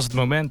 Dat was het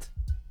moment.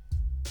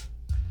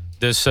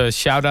 Dus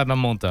shout-out naar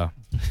Monta.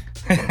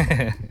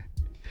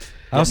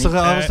 Hij was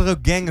toch ook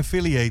gang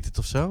affiliated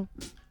of zo?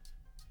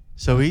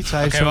 Zoiets.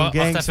 Hij heeft Oké, zo'n wacht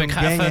gang. even. zo'n Ik ga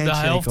gang even de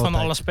handshake helft van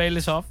altijd. alle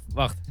spelers af.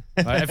 Wacht.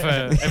 Maar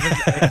even,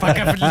 ik pak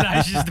even de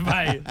lijstjes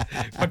erbij.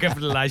 Ik pak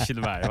even de lijstje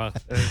erbij.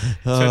 Wacht.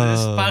 Zo, dit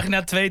is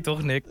pagina 2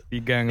 toch, Nick?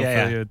 Die gang Ja,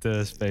 ja.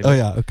 affiliate spelen. Oh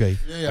ja, oké.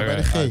 Ja, bij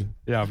de G.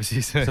 Ja,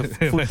 precies.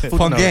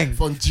 Van gang.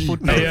 Van G.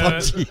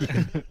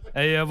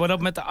 Hey, what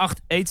up met de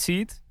 8-8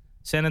 seed?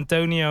 San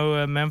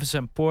Antonio, Memphis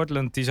en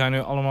Portland, die zijn nu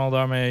allemaal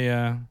daarmee...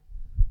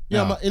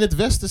 Ja, maar in het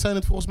westen zijn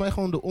het volgens mij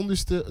gewoon de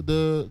onderste...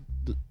 De,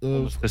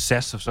 De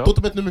 6 of zo. tot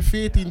en met nummer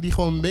 14 die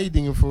gewoon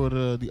meedingen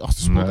voor die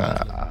achtste spot. Nee,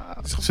 eigenlijk.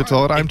 er zit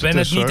wel Ik ruimte ben het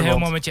tussen. niet hoor,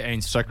 helemaal want met je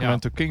eens.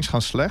 Sacramento Kings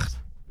gaan slecht.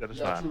 Dat is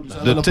Ja, waar. true, er zijn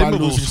De wel een paar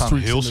Timberwolves losing gaan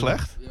streaks heel inderdaad.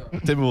 slecht. Ja. De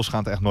Timberwolves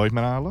gaan het echt nooit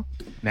meer halen.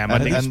 Nee,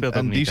 maar die en speelt ook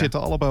en niet. die hè.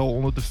 zitten allebei al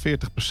onder de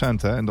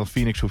 40%. Hè? En dan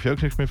Phoenix hoef je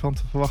ook niks meer van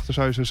te verwachten,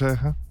 zou je zo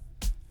zeggen.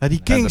 Ja,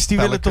 die Kings die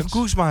willen toch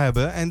Pelicans. Kuzma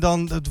hebben. En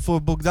dan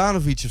voor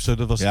Bogdanovic of zo.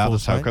 Dat was het Ja,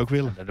 dat volgens zou ik mij. ook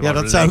willen. Ja,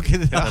 dat zou ik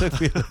inderdaad ook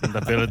willen.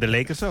 Dat willen de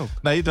Lakers ook.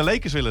 Nee, de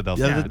Lakers willen dat.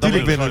 Ja,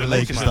 natuurlijk willen de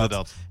Lakers willen dat.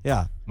 dat.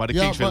 Ja. Maar de Ja,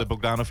 Kings maar- willen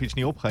Bogdanovic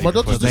niet opgeven. Maar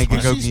dat voor is het dus denk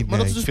ik ook precies, niet, maar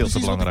dat is nee. dus Veel te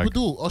precies wat ik belangrijk.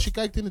 bedoel. Als je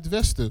kijkt in het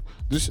westen.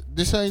 Dus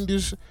er zijn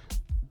dus...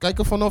 Kijk,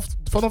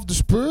 vanaf de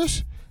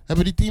Spurs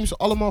hebben die teams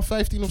allemaal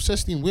 15 of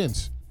 16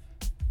 wins.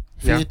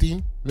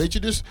 14. Weet je,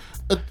 dus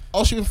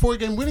als je een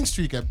 4-game winning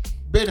streak hebt,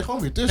 ben je er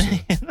gewoon weer tussen.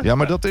 Ja,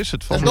 maar dat is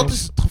het. En dat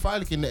is het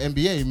gevaarlijk in de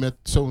NBA met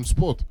zo'n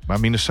spot. Maar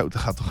Minnesota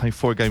gaat toch geen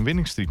 4-game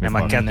winning streak Nee, meer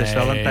maar pakken? Cat is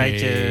wel een Nee.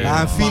 tijdje... Ja,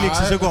 en Phoenix is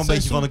Maar ook wel een het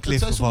beetje van een seizoen- cliff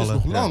Het seizoen is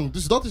gevallen. nog lang,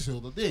 dus dat is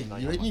heel dat ding.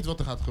 Je weet niet wat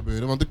er gaat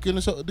gebeuren, want er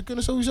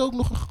kunnen sowieso ook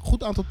nog een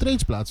goed aantal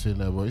trades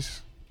plaatsvinden,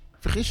 boys.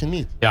 Vergis je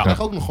niet. Ja. Er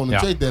krijgt ook nog gewoon een Ja.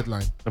 trade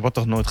deadline. Er wordt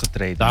toch nooit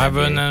getraind? Daar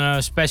hebben we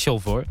een special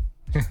voor.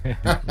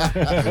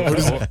 Oh,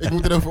 dus ik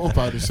moet erover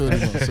ophouden, sorry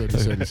man.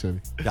 Sorry.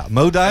 Ja,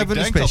 Mo, daar hebben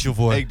we een Ik denk special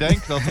dat- voor. Ik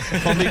denk dat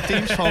van die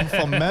teams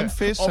van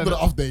Memphis... en- Andere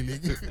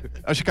afdeling.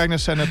 als je kijkt naar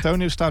San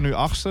Antonio, staan nu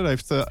achter.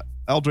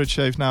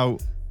 Eldridge heeft nou...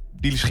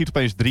 Die schiet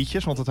opeens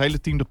drietjes, want het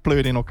hele team de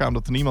pleurde in elkaar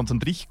omdat er niemand een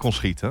drietje kon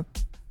schieten.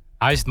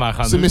 Hij is het maar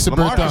gaan Ze doen. missen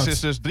Maar Bert Marcus Towns.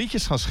 is dus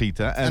drietjes gaan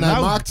schieten. En, En hij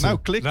nou, maakt ze. nou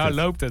klikt Nou het.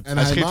 loopt het. En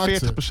Hij hij schiet maakt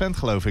ze. 40%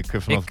 geloof ik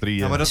vanaf 3.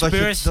 Ja, maar dat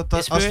Spurs-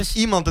 als Spurs-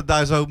 iemand het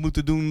daar zou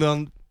moeten doen,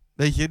 dan...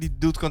 Weet je, die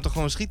dude kan toch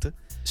gewoon schieten?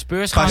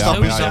 Spurs Ga gaan je Ja, dan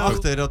maar sowieso... ja,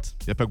 achter dat...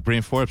 Je hebt ook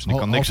Bryn Forbes en die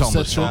kan Al- niks als een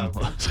anders set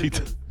dan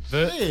schieten.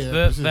 We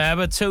precies.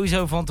 hebben het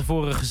sowieso van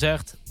tevoren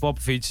gezegd.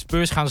 Popovic,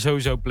 Spurs gaan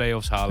sowieso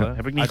play-offs halen.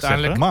 Heb ik niet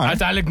uiteindelijk, gezegd, hè? Maar-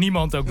 uiteindelijk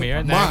niemand ook meer.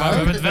 Nee, Maar- maar we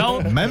hebben het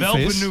wel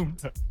Memphis-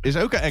 benoemd. Is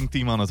ook een eng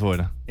team aan het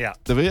worden. Ja.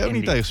 Daar wil je ook Indy.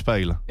 niet tegen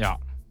spelen. Ja.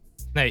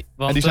 Nee,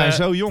 want En die zijn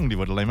zo jong, die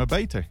worden alleen maar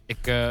beter.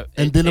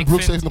 En Dylan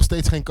Brooks heeft nog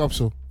steeds geen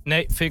kapsel.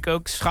 Nee, vind ik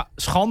ook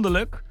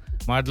schandelijk.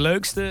 Maar het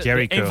leukste,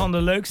 Jericho. een van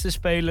de leukste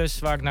spelers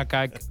waar ik naar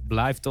kijk,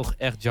 blijft toch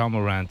echt Ja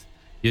Morant.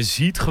 Je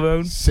ziet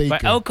gewoon, Zeker.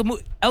 bij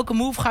elke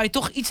move ga je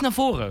toch iets naar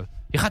voren.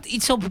 Je gaat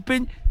iets op het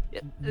punt.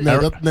 Nee,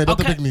 dat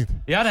Oké. heb ik niet.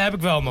 Ja, dat heb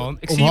ik wel, man.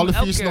 Ik Om zie hem 3:30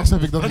 elke 's keer. nachts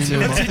heb ik dat niet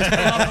meer,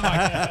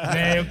 man.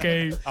 Nee,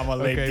 oké. Allemaal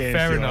Oké,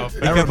 fair enough.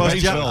 Ik heb als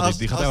Baines wel, als-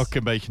 die gaat als- elke keer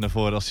een beetje naar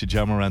voren als hij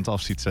Ja Morant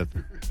af ziet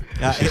zetten.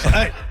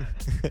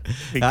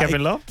 Ja,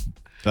 Kevin Love?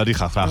 Nou, die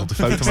gaat graag op de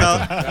foto met zou-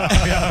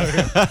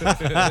 hem.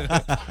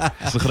 Dat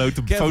is de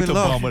grote Kevin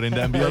fotobammer in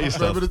de NBA. Is We dat.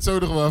 hebben het zo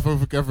nog wel even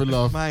over Kevin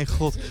Love. Mijn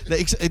god.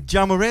 Nee,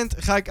 Ja Morant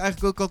ga ik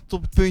eigenlijk ook altijd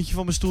op het puntje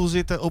van mijn stoel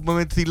zitten op het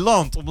moment dat hij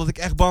landt. Omdat ik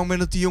echt bang ben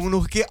dat die jongen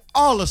nog een keer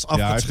alles af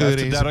Ja, gaat hij scheuren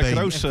heeft in de zijn Derrick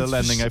been. Rose Echt,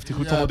 landing heeft hij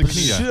goed Ja, onder de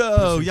precies. knieën.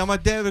 Zo, ja,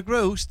 maar Derrick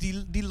Rose,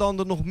 die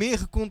landde nog meer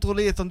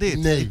gecontroleerd dan dit.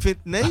 Nee. Ik vind,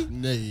 nee?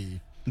 Nee.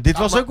 Dit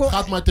was ook wel...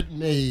 Gaat maar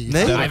nee.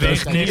 Nee? Hij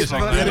weegt Kijk, niks, Derrick man.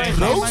 Rose- Derrick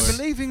Mijn Rose?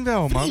 beleving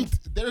wel, man. Vriend,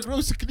 Derrick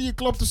Rose knieën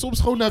klapten soms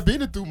gewoon naar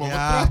binnen toe, man. Ja.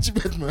 Wat praat je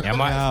met me? Ja,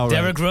 maar Ja, alright.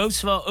 Derrick Rose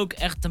is wel ook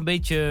echt een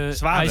beetje...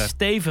 Zwaarder. Hij is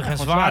stevig en gewoon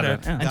zwaarder.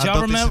 zwaarder, ja. En Ja, Ja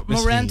dat is het Morant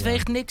misschien, ja.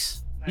 weegt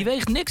niks. Die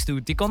weegt niks,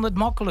 dude. Die kan het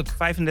makkelijk.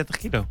 35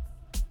 kilo.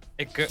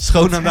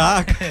 Schoon aan de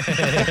haak.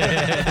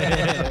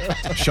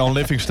 Sean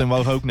Livingston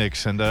woog ook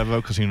niks. En daar hebben we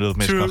ook gezien hoe dat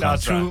mis kan gaan.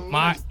 True.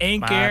 Maar één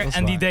Maar keer, dat is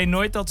en die waar. deed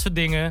nooit dat soort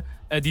dingen.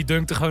 Die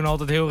dunkte gewoon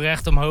altijd heel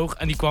recht omhoog.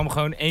 En die kwam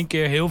gewoon één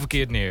keer heel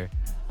verkeerd neer.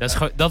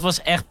 Dat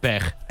was echt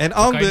pech. En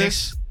kan je anders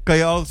niks- kan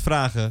je altijd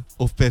vragen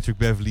of Patrick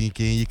Beverly een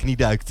keer in je knie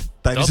duikt.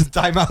 Tijdens Dat- een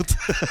time-out.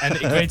 En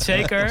ik weet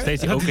zeker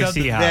Steeds die dat hij dat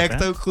OKC haat, Werkt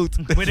hè? ook goed.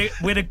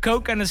 with a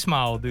coke and a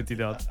smile doet hij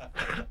dat.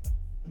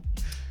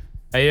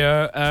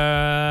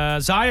 Hey,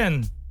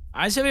 Zion.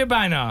 Hij is er weer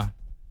bijna.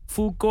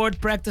 Full court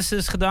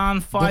practices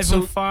gedaan. 5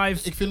 on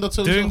 5. Ik vind dat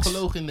sowieso Dunks.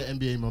 gelogen in de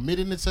NBA, man.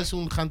 Midden in het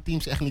seizoen gaan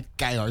teams echt niet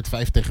keihard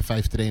 5 tegen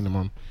 5 trainen,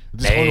 man.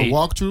 Het is Nee. gewoon een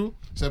walkthrough.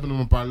 Ze hebben hem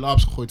een paar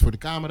laps gegooid voor de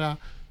camera.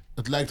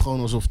 Het lijkt gewoon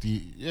alsof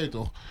hij, je weet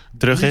toch...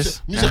 Terug Nu is. ze-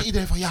 Nu zegt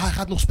iedereen van, ja, hij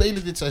gaat nog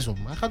spelen dit seizoen.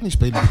 Maar hij gaat niet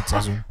spelen dit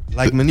seizoen.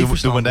 Lijkt me niet Doe me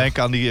verstandig.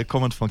 denken aan die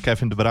comment van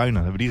Kevin De Bruyne.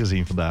 Hebben we die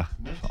gezien vandaag?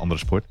 Andere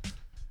sport.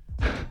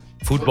 Wat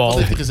Voetbal.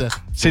 heeft hij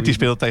gezegd? City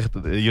speelt tegen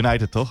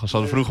United, toch? Ze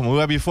hadden vroegen hem, hoe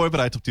heb je je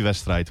voorbereid op die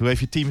wedstrijd? Hoe heeft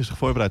je team zich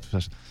voorbereid op die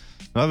wedstrijd?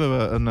 Nou, we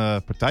hebben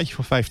een partijtje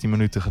van 15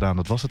 minuten gedaan.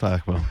 Dat was het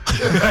eigenlijk wel.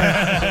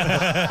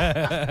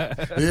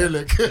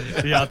 Heerlijk.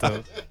 Ja,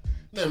 toch.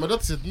 Nee, maar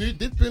dat is het nu,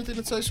 dit punt in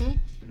het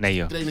seizoen. Nee,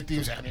 joh. Trainen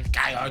teams echt niet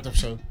keihard of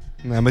zo.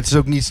 Nee, maar het is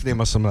ook niet slim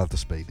als ze hem laten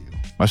spelen, joh.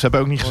 Maar ze hebben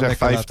ook niet Gewoon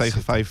gezegd lekker 5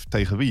 laten tegen 5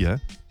 tegen wie, hè?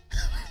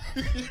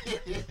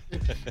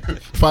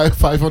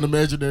 5 on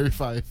imaginary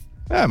 5.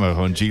 Ja, maar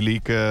gewoon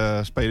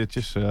G-League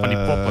spelertjes, Van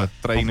die poppen.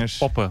 trainers.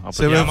 Poppen. Op Ze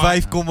het- hebben maar-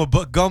 5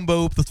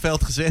 Gumbo op dat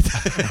veld gezet.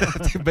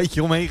 Een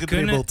beetje omheen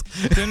gedribbeld.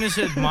 Kunnen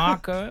ze het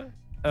maken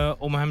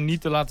om hem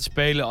niet te laten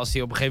spelen als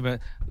hij op een gegeven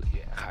moment...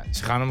 Ja,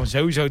 ze gaan hem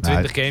sowieso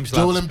 20 games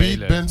Joel laten Embiid,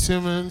 spelen. Ben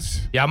Simmons.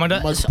 Ja, maar dat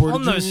Michael is Porter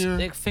anders. Jr.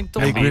 Ik vind het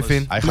toch Blake anders.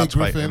 Griffin. Hij Blake gaat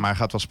spelen, Griffin. maar hij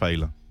gaat wel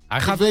spelen. Hij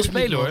Ik gaat weet wel het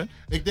niet, spelen, man.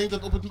 hoor. Ik denk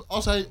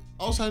dat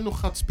als hij nog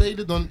gaat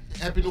spelen, dan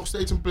heb je nog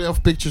steeds een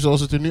playoff picture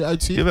zoals het er nu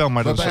uitziet. Jawel,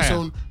 maar dat waarbij is...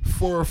 zo'n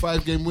 4 of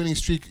 5 game winning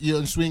streak je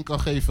een swing kan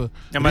geven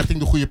Ja, maar- richting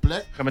de goede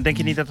plek. Ja, maar denk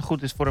je niet dat het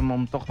goed is voor hem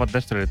om toch wat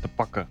wedstrijden te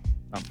pakken?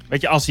 Dan?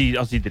 Weet je, als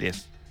hij er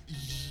is.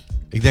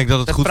 Ik denk dat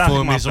het Dat goed vraag voor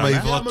ik hem me is om af dan,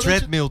 even hè? Ja, wat maar weet je-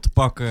 treadmill te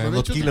pakken en Maar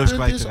wat weet je kilo's wat het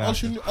kwijt punt te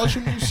is? raken. Als je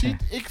hem nu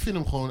ziet, ik vind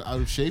hem gewoon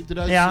out of shape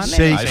eruit Ja, zien.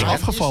 nee, Zeker. Hij is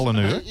afgevallen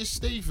nu, hè? Hij is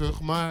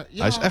stevig, maar ja,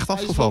 Hij is echt Hij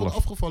afgevallen. is wel wat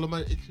afgevallen,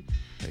 maar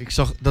Ik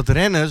zag dat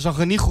rennen zag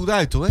er niet goed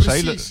uit, hoor. Precies.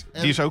 Hele-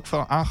 En- die is ook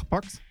van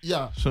aangepakt.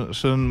 ja,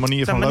 Zijn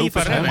manier van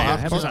lopen is helemaal ja,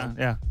 aangepakt. hebben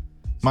ze- ja.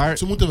 Maar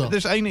ze moeten wel. er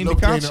is één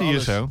Looptrainer, indicatie hier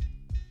alles. zo.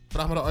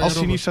 Vraag maar aan Arjen Als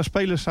hij Robben. niet zou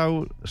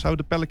spelen, zou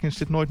de Pelicans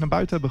dit nooit naar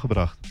buiten hebben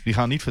gebracht. Die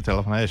gaan niet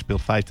vertellen van, hij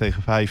speelt 5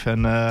 tegen 5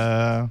 en...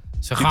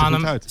 Ze er gaan, goed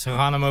hem, uit. ze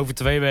gaan hem over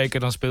 2 weken,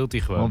 dan speelt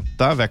hij gewoon. Want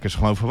daar wekken ze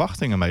gewoon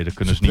verwachtingen mee. Dat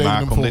kunnen Ze ze niet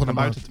trainen maken om hem dit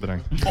naar volgende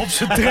buiten te brengen. Of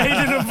ze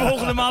trainen de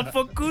volgende maand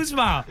voor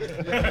Kuzma.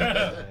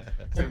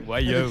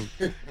 Wajo.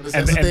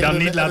 En En dan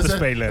niet laten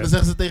spelen. En dan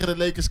zeggen ze tegen de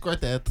Lakers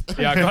kwartet.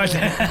 Ja, kwart.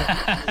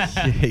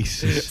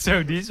 Jezus.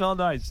 Zo, die is wel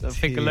nice. Dat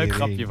vind ik een leuk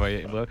Tering. grapje van je,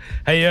 bro.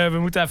 Hey, we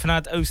moeten even naar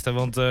het oosten,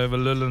 want we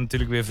lullen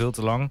natuurlijk weer veel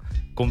te lang.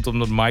 Komt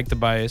omdat Mike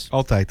erbij is.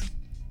 Altijd.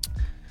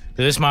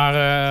 Er is maar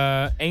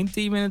 1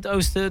 team in het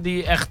oosten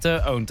die echt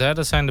oont, hè.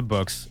 Dat zijn de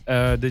Bucks.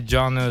 De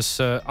Giannis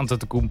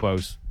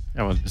Antetokounmpo's.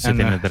 Ja, want we zitten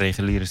En, in het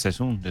reguliere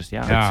seizoen, dus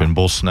ja. Ja. Ik vind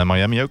Boston en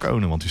Miami ook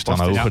ownen, want die staan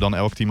Boston, hoger ja. dan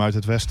elk team uit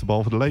het westen,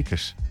 behalve de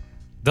Lakers.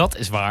 Dat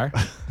is waar.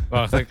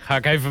 Wacht, ga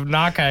ik even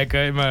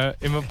nakijken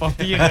in mijn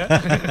papieren.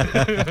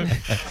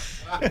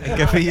 Kijk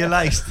even in je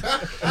lijst.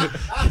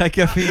 Kijk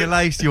even in je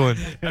lijst, jongen.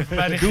 Even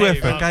bij de Doe G,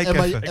 even, man. kijk En,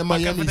 Mi- even. en pak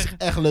Miami even is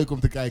echt leuk om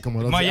te kijken,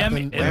 man. Dat Miami-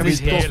 is het echt is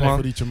een tof heerlijk.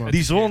 favorietje, man.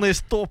 Die zon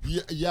is top.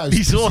 Juist.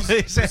 Die zon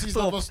precies, is echt precies,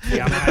 dat top. was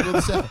Ja, maar- wat ik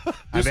wilde zeggen.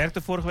 Hij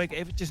werkte vorige week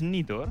eventjes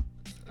niet, hoor.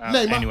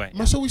 Nee, maar, Anyway,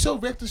 maar sowieso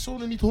werkt de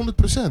zone niet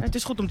 100%. het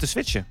is goed om te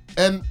switchen.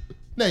 En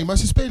nee, maar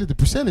ze spelen de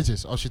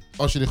percentages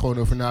als je er gewoon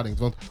over nadenkt.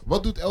 Want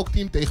wat doet elk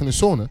team tegen een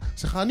zone?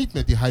 Ze gaan niet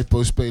met die high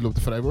post spelen op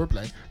de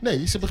vrijworplijn.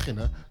 Nee, ze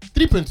beginnen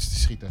 3 punten te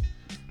schieten.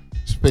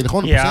 Ze spelen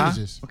gewoon de Ja,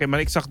 percentages. oké, maar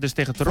ik zag dus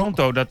tegen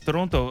Toronto dat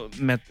Toronto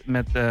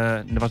dat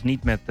was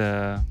niet met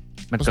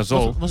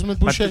Gasol. Was het met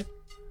Boucher?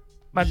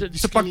 Maar die ze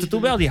skinny pakten toen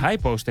dude. wel die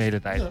high post de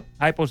hele tijd. Ja.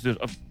 High post dus,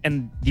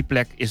 en die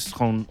plek is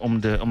gewoon om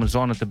een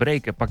zone te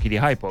breken, pak je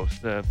die high post,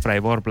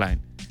 vrij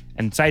worplijn.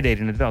 En zij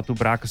deden het wel, toen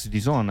braken ze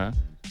die zone.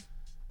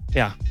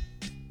 Ja,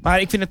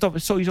 Maar ik vind het toch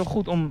sowieso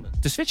goed om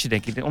te switchen,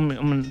 denk ik. Om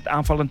een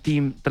aanvallend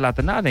team te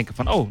laten nadenken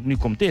van, nu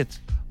komt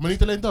dit. Maar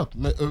niet alleen dat.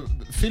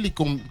 Philly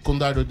kon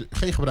daardoor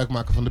geen gebruik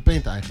maken van de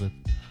paint eigenlijk.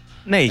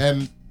 Nee.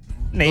 En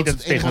dat is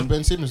het enige wat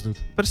Ben Simmons doet.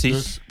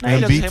 Precies.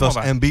 Dus,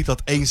 Embiid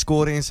had 1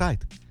 score inside.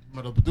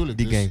 maar dat bedoel ik.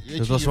 Die dus, game.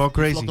 Dat was wel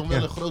crazy. Je nog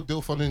wel een groot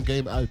deel van hun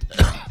game uit.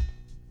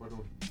 Pardon.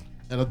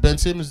 En dat Ben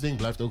Simmons ding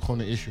blijft ook gewoon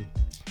een issue.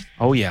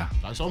 Oh ja.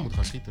 Hij zal moeten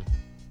gaan schieten.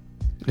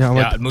 Ja,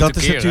 maar het moet dat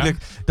een is keer,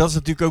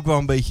 natuurlijk ook wel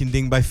een beetje een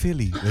ding bij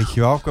Philly. Weet je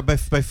wel?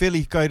 Bij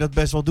Philly kan je dat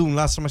best wel doen.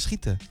 Laat ze maar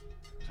schieten.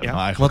 Ja,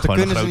 maar Want eigenlijk dan gewoon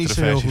een kunnen ze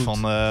grotere niet zo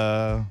versie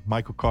heel van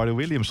Michael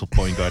Carter-Williams op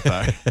point guard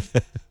daar.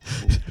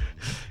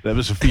 Daar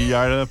hebben ze 4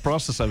 jaar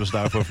Process hebben ze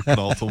daarvoor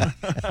verknald.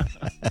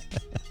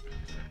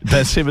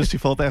 Ben Simmons die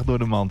valt echt door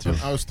de mand, joh.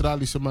 Een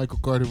Australische Michael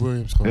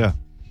Carter-Williams gewoon. Ja.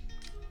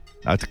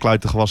 Uit de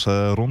kluiten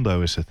gewassen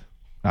Rondo is het.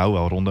 Nou,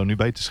 wel Rondo nu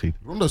beter schiet.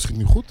 Rondo schiet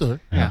nu goed hoor.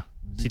 Ja.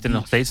 Ziet er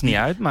nog steeds niet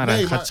uit, maar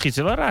hij schiet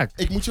ze wel raak.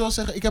 Ik moet je wel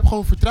zeggen, ik heb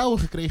gewoon vertrouwen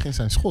gekregen in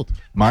zijn schot.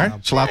 Maar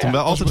ze laten hem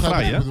wel Als je altijd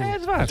begrijpt vrij, wat hè? ik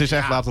bedoel. Ja, Het is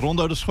echt, laat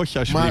Rondo de schotje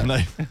alsjeblieft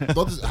nemen.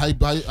 Dat is, hij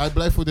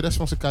blijft voor de rest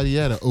van zijn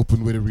carrière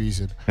open with a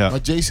reason. Ja. Maar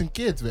Jason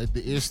Kidd werd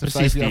de eerste Precies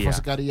 5 jaar die, van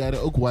zijn carrière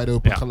ook wide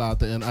open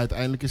gelaten. En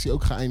uiteindelijk is hij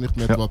ook geëindigd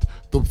met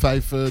top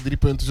 5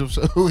 3-punters of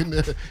zo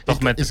in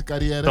zijn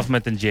carrière. Toch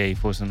met een J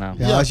voor zijn naam.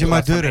 Ja, als je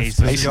maar durft.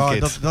 Jason Ja,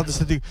 Kidd. dat is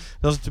natuurlijk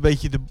dat is een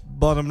beetje de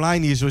bottom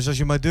line hier. Zoals als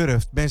je maar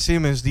durft. Ben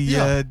Simmons die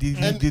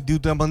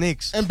doet helemaal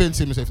niks. En Ben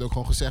Simmons heeft ook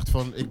gewoon gezegd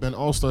van ik ben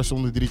all-star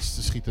zonder drietjes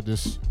te schieten.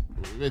 Dus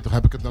weet toch,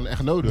 heb ik het dan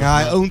echt nodig? Ja,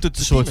 hij Maar oont het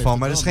een zijn soort team van. heeft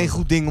Maar het dat is wel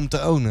geen goed ding om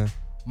te ownen.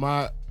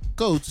 Maar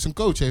zijn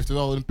coach heeft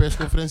wel in een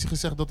persconferentie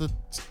gezegd dat het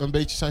een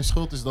beetje zijn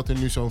schuld is dat er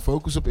nu zo'n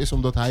focus op is,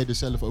 omdat hij er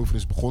zelf over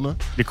is begonnen.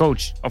 De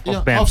coach?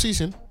 Of Ben?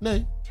 Off-season.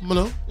 Nee,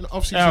 Malone. In de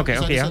off-season Ja, oké, is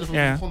hij er zelf over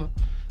ja. begonnen.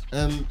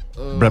 En,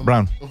 Brad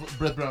Brown.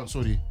 Brad Brown,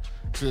 sorry.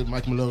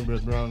 Mike Malone,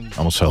 Brad Brown.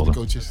 Allemaal hetzelfde.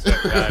 Coaches.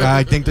 Ja,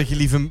 ik denk dat je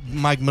liever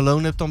Mike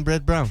Malone hebt dan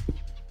Brad Brown.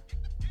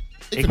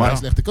 Ik vind hem een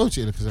slechte coach,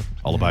 eerlijk gezegd.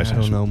 Allebei I zijn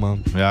don't ze. know,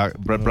 man. Ja,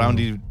 Brad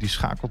Brown die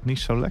schakelt niet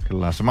zo lekker de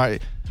laatste. Maar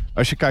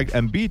als je kijkt,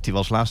 Embiid die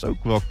was laatst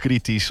ook wel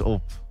kritisch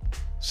op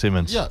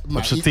Simmons. Ja, maar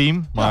op zijn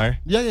team, maar...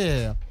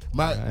 Ja.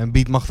 Maar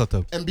Embiid mag dat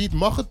ook. Embiid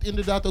mag het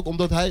inderdaad ook,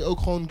 omdat hij ook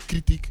gewoon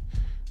kritiek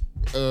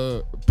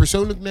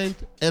persoonlijk neemt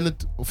en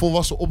het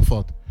volwassen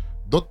opvat.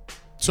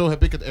 Zo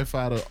heb ik het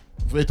ervaren,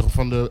 weet toch,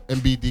 van de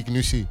Embiid die ik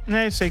nu zie.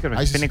 Nee,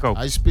 zeker. Vind ik ook.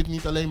 Hij spit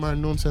niet alleen maar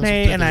nonsens.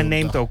 Nee, en hij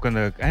neemt ook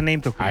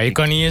je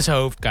kan niet in zijn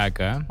hoofd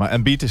kijken, hè? Maar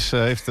Embiid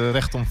heeft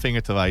recht om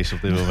vinger te wijzen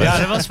op dit moment. Ja,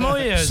 dat was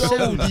mooi.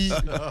 Zo,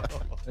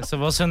 Dus er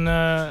was een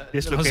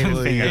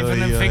vinger.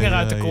 Even een vinger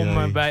uit de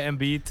kom bij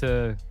Embiid.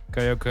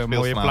 Kan je ook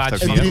mooie vanavond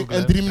plaatjes ook zien.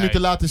 en 3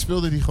 minuten later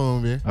speelde hij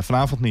gewoon weer. Maar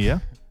vanavond niet, hè?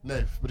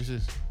 Nee,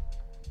 precies.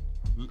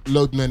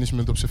 Load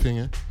management op zijn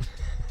vinger.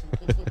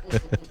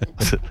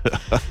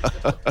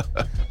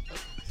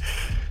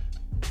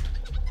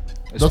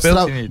 Dat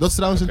is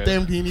trouwens een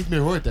term die je niet meer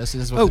hoort, hè,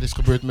 sinds wat er is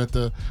gebeurd met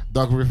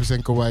Doug Rivers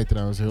en Kawhi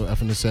trouwens. Heel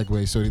even een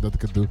segue, sorry dat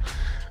ik het doe.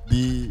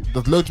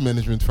 Dat load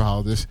management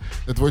verhaal. Dus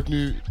het wordt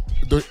nu,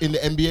 in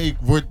de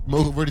NBA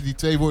worden die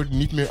 2 woorden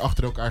niet meer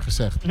achter elkaar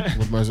gezegd. Om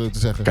het maar zo te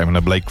zeggen. Kijk maar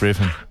naar Blake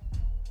Griffin.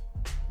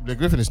 Blake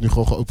Griffin is nu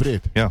gewoon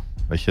geopereerd. Ja,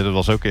 weet je, dat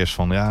was ook eerst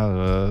van,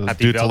 het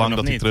duurt te lang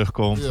dat hij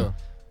terugkomt. Ja.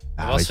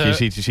 Ja, weet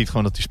je ziet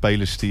gewoon dat die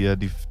spelers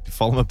die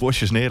vallen met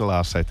bosjes neer de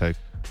laatste tijd.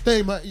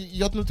 Nee, maar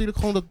je had natuurlijk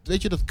gewoon dat,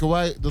 weet je, dat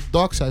Kawhi, dat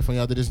Doc zei van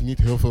ja, er is niet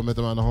heel veel met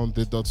hem aan de hand,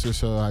 dit, dat,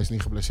 zo, hij is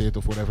niet geblesseerd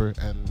of whatever.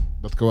 En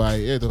dat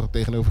Kawhi eerder het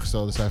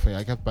tegenovergestelde zei van ja,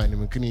 ik heb pijn in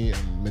mijn knie en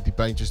met die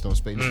pijntjes dan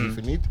speel ik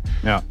liever niet.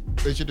 Ja.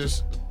 Weet je,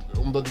 dus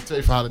omdat die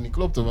 2 verhalen niet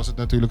klopten, was het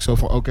natuurlijk zo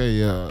van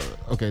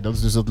oké, dat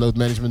is dus dat load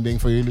management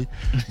ding van jullie.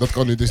 Dat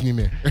kan nu dus niet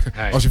meer.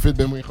 Nee. Als je fit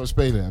bent moet je gewoon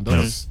spelen. En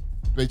dat is,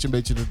 weet je, een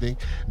beetje dat ding.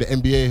 De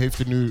NBA heeft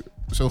er nu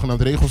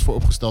zogenaamd regels voor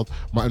opgesteld,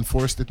 maar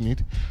enforced het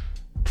niet.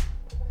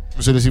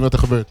 We zullen zien wat er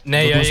gebeurt.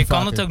 Nee, je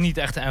kan het ook niet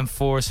echt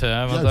enforcen.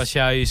 Hè? Want als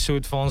jij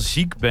soort van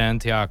ziek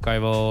bent, ja, kan je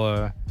wel...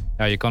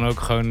 je kan ook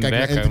gewoon Kijk,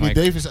 werken. Kijk, Anthony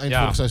Davis eind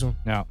vorig seizoen.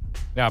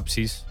 Ja,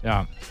 precies.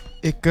 Ja.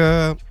 Ik,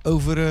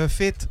 over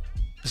fit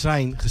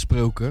zijn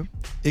gesproken.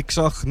 Ik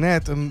zag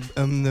net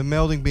een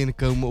melding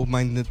binnenkomen op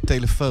mijn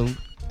telefoon.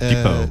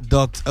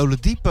 Dat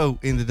Oladipo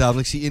inderdaad,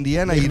 ik zie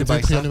Indiana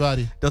hierbij staan,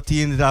 januari. dat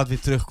die inderdaad weer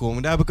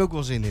terugkomen. Daar heb ik ook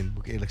wel zin in,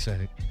 moet ik eerlijk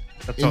zeggen.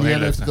 Dat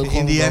Indiana heeft het ook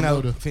gewoon wel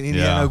nodig. Ik vind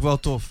Indiana ook wel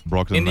tof.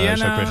 Brogdon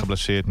is ook weer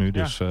geblesseerd nu,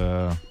 dus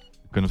we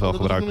kunnen het wel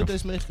gebruiken. Dat heb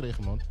ik nog niet eens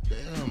meegekregen, man.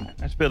 Damn.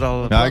 Hij speelt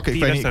al... Ja, ik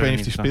weet niet of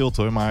hij speelt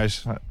hoor, maar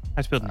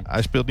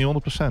hij speelt niet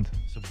 100%. Zijn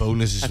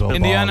bonus is wel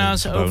Indiana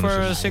is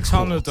over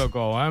 600 ook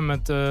al, hè,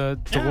 met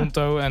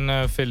Toronto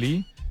en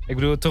Philly. Ik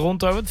bedoel,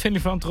 Toronto, wat vind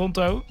je van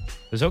Toronto?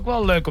 Dat is ook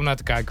wel leuk om naar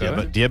te kijken.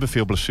 Ja, die hebben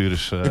veel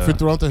blessures. Ik vind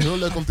Toronto heel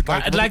leuk om te kijken.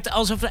 Maar het lijkt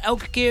alsof er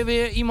elke keer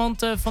weer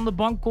iemand van de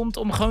bank komt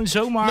om gewoon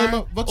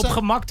zomaar op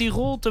gemak die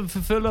rol te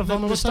vervullen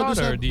van de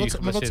starter.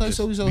 Maar wat zij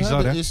sowieso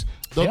hebben is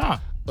dat,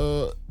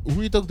 hoe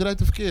je het ook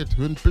draait of verkeerd,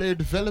 hun player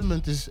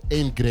development is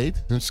 1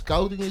 great. Hun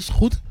scouting is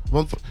goed.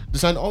 Want er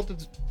zijn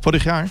altijd...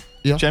 Vorig jaar,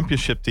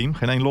 championship team,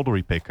 geen 1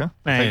 lottery pick, hè?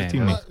 Nee,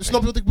 team niet. Snap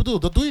je wat ik bedoel?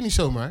 Dat doe je niet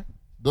zomaar.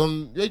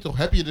 dan weet je toch,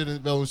 heb je er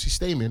wel een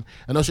systeem in.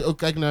 En als je ook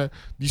kijkt naar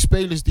die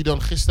spelers die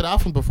dan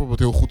gisteravond bijvoorbeeld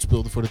heel goed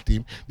speelden voor het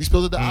team. Die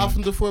speelden de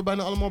avond ervoor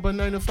bijna allemaal bij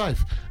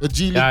 905. Het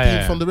G-League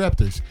team van de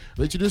Raptors.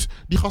 Weet je, dus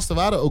die gasten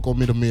waren ook al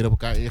min of meer op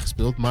elkaar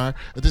ingespeeld.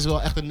 Maar het is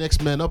wel echt een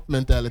next man up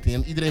mentality.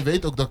 En iedereen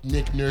weet ook dat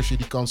Nick Nurse je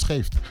die kans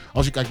geeft.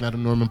 Als je kijkt naar de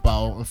Norman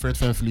Powell, een Fred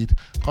VanVleet.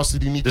 Gasten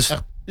die niet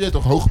echt... Je weet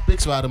toch, hoge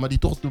picks waren, maar die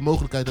toch de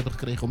mogelijkheid hebben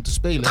gekregen om te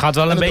spelen. Het gaat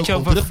wel een beetje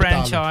over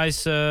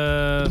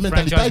franchise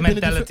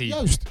mentality.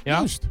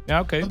 Juist. Ja,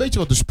 oké. Een beetje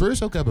wat de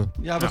Spurs ook hebben.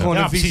 Ja, we gewoon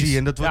een visie.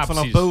 En dat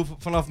wordt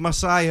vanaf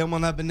Masai helemaal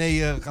naar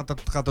beneden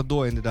gaat dat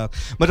door inderdaad.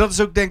 Maar dat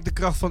is ook denk ik de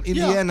kracht van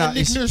Indiana. Ja, en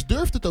Nick Nurse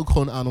durft het ook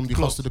gewoon aan om die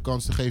gasten de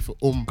kans te geven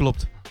om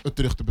het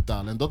terug te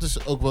betalen. En dat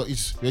is ook wel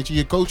iets, weet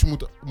je coach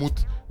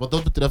moet wat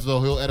dat betreft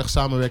wel heel erg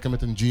samenwerken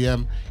met een GM.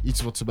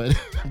 Iets wat ze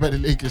bij de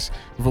Lakers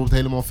bijvoorbeeld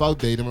helemaal fout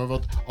deden. Maar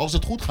wat als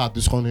het goed gaat,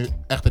 dus gewoon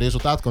echt een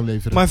resultaat kan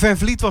leveren. Maar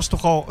VanVleet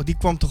die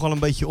kwam toch al een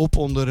beetje op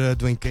onder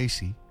Dwayne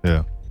Casey.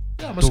 Ja.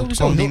 Ja, maar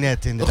sowieso kwam die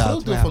net inderdaad. Een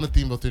groot deel van het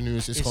team wat er nu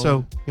is gewoon...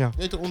 Zo, ja.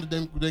 Weet je, onder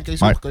Dwayne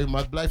Casey opgekomen,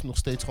 maar het blijft nog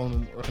steeds gewoon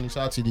een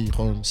organisatie die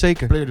gewoon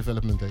player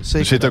development heeft. Zeker.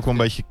 Er zit ook wel een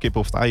beetje kip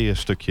of het ei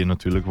stukje in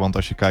natuurlijk. Want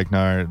als je kijkt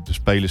naar de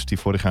spelers die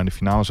vorig jaar in de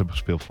finales hebben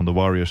gespeeld van de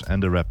Warriors en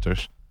de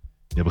Raptors.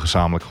 Die hebben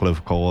gezamenlijk geloof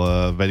ik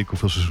al weet ik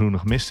hoeveel seizoenen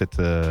gemist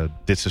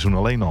dit seizoen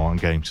alleen al aan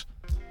games.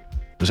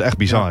 Dat is echt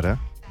bizar hè?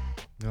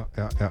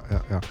 Ja.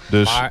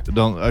 Dus maar,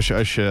 dan als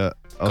je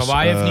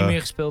Kawhi heeft niet meer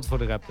gespeeld voor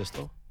de Raptors,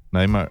 toch?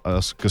 Nee, maar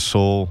als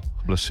Gasol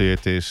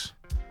geblesseerd is,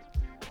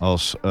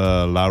 als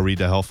Lowry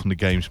de helft van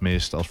de games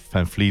mist, als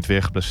VanVleet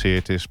weer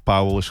geblesseerd is,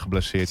 Powell is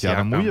geblesseerd,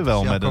 Siakam. Dan moet je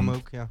wel Siakam met een...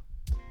 ook, ja.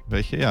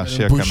 Weet je, ja,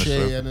 Siakam is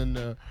er ook. En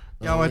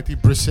een die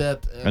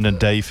Brissett. En een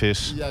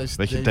Davis. Juist,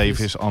 weet je,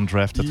 Davis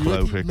undrafted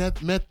geloof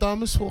ik. Met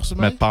Thomas volgens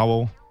mij? Met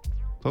Powell.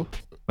 Toch?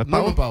 Met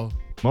Powell?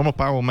 Norman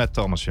Powell met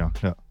Thomas, ja.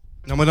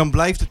 Nou, maar dan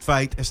blijft het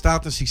feit, er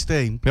staat een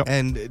systeem. Ja.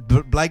 En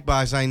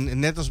blijkbaar zijn,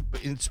 net als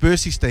in het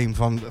Spurs systeem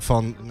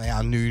van nou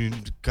ja, nu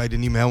kan je er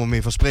niet meer helemaal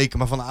meer van spreken,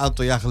 maar van een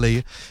aantal jaar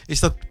geleden, is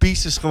dat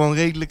pieces gewoon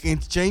redelijk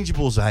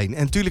interchangeable zijn.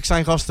 En natuurlijk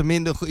zijn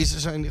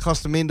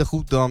gasten minder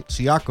goed dan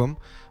Siakam.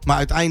 Maar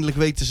uiteindelijk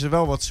weten ze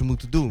wel wat ze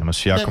moeten doen. Ja, maar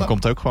Siakam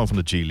komt ook gewoon van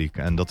de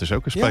G-League. En dat is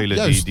ook een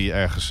speler die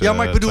ergens... Ja,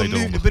 maar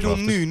ik bedoel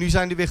nu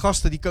zijn er weer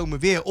gasten die komen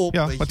weer op.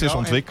 Ja, maar het is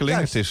ontwikkeling,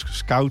 het is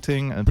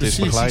scouting, het is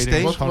begeleiding.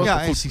 Systeem. Het is gewoon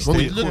een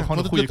systeem.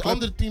 Want het lukt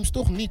andere teams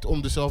toch niet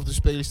om dezelfde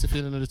spelers te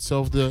vinden en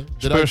hetzelfde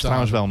Spurs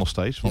trouwens wel nog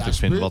steeds. Want ik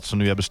vind wat ze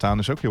nu hebben staan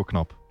is ook heel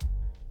knap.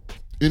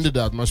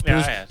 Inderdaad, maar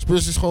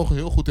Spurs is gewoon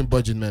heel goed in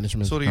budget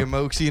management. Sorry,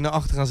 maar ik zie je naar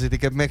achter gaan zitten.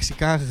 Ik heb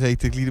Mexicaan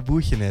gegeten, ik liet een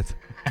boertje net.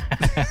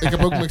 Ik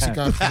heb ook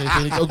Mexicaan gegeten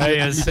en ik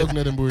ook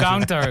net een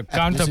boertje.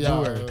 Counter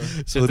boer.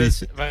 Sorry.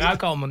 We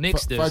ruiken allemaal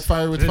niks dus. Fight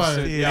fire with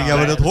fire. Ja,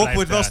 maar dat hok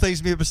wordt wel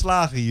steeds meer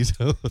beslagen hier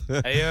zo.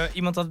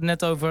 Iemand had het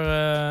net over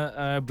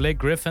Blake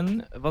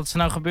Griffin. Wat is er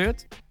nou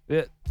gebeurd?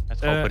 Hij is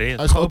geopereerd.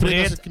 Hij is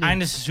geopereerd,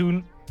 einde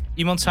seizoen.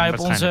 Iemand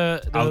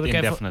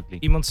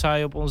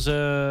zei op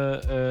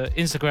onze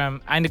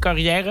Instagram, einde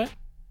carrière.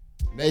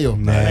 Nee joh.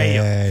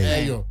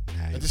 Nee joh.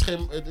 Het is geen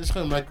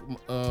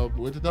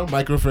hoe heet het nou?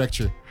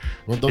 Microfracture.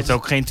 Want dat is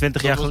ook geen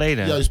 20 jaar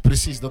geleden. Juist,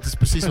 precies. Dat is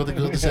precies wat ik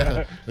wilde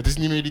zeggen. Het is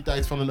niet meer die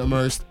tijd van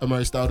een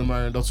Amari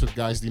Stoudemire en dat soort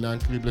guys die na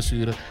een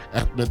knieblessure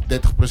echt met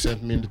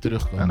 30% minder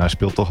terugkomen. En hij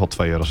speelt toch al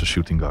 2 jaar als een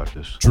shooting guard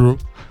dus. True.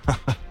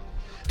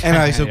 En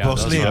hij is ook wel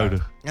slim.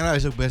 En hij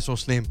is ook best wel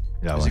slim.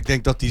 Ja, dus ik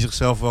denk dat hij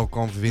zichzelf wel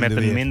kan verwinden.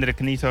 Met een mindere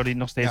knie zou hij het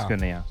nog steeds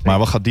kunnen, ja. Maar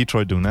wat gaat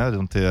Detroit doen, hè?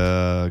 Want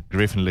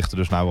Griffin ligt er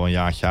dus nou wel een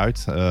jaartje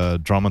uit.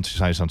 Drummond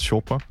zijn ze aan het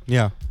shoppen.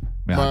 Ja.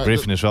 Maar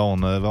Griffin is wel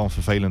een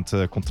vervelend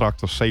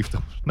contract als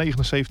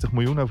 79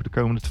 miljoen over de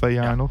komende 2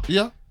 jaar nog.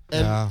 Ja.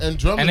 En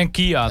Drummond, en een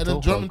Kia, en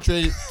een Drummond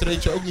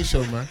treedt je ook niet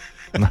zomaar.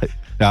 Nee.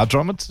 Ja,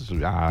 Drummond,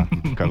 ja,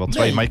 kan je wel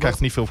 2, maar je krijgt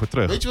er niet veel voor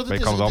terug. Weet je wat het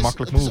je kan is? wel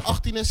makkelijk move. Het is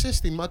 18 en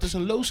 16, maar het is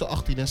een loze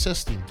 18 en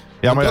 16.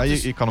 Ja, maar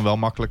je kan hem wel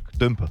makkelijk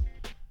dumpen.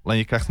 Alleen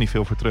je krijgt er niet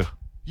veel voor terug.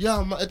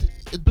 Ja, maar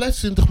het blijft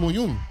 20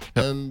 miljoen.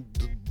 Ja. En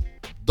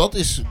dat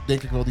is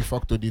denk ik wel die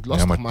factor die het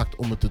lastig maakt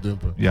om het te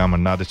dumpen. Ja, maar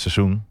na dit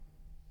seizoen,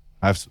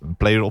 hij heeft een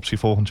player optie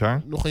volgend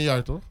jaar. Nog een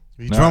jaar toch?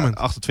 Nou,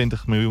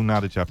 28 miljoen na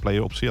dit jaar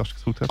player optie, als ik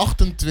het goed heb.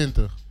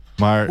 28.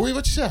 Maar, hoor je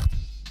wat je zegt?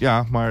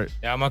 Ja, maar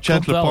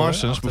Chandler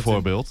Parsons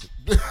bijvoorbeeld,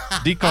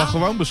 die kan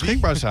gewoon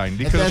beschikbaar zijn.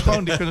 Die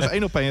kunnen ze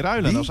 1 op 1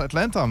 ruilen. En als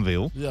Atlanta hem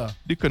wil,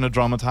 die kunnen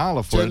Drummond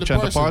halen voor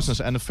Chandler Parsons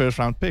en een first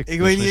round pick. Ik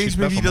weet niet eens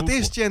meer wie dat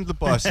is, Chandler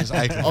Parsons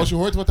eigenlijk. Als je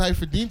hoort wat hij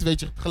verdient, weet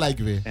je gelijk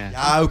weer.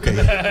 Ja, oké.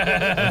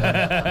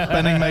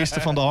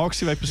 Penningmeester van de Hawks,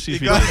 die weet precies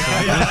wie dat is.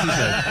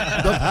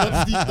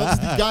 Dat is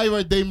die guy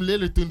waar Dame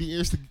Lillard toen die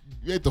eerste...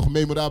 Je weet toch, een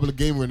memorabele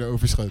game winner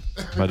overschoot.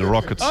 Bij de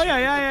Rockets. Oh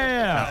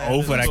ja.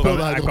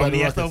 Hij kwam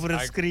niet echt over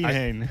het screen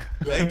heen.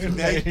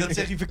 Nee, dat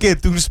zeg je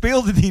verkeerd. Toen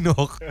speelde hij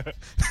nog.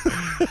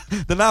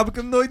 Daarna heb ik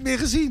hem nooit meer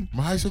gezien.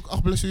 Maar hij is ook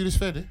 8 blessures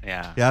verder.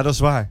 Ja, dat is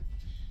waar.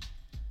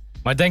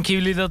 Maar denken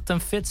jullie dat het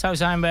een fit zou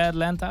zijn bij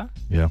Atlanta?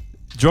 Ja.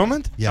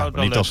 Drummond? Ja,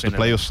 niet als ze de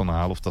playoffs dan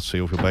halen of dat ze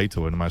heel veel beter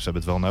worden. Maar ze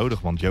hebben het wel nodig,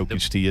 want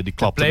Jokic die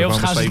klapte er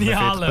gewoon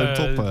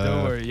 47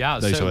 punten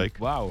op deze week.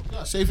 Wauw.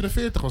 Ja,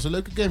 47 was een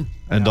leuke game.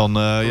 En dan,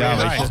 weet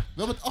je...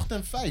 Wel met 8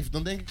 en 5,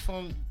 dan denk ik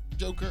van...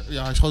 Joker.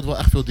 Ja, hij schoot wel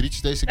echt veel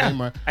drietjes deze game,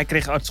 maar... Hij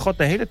kreeg het schot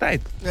de hele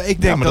tijd. Ja,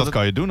 ik denk maar dat het-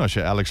 kan je doen als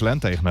je Alex Len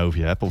tegenover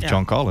je hebt of Ja.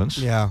 John Collins.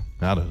 Ja.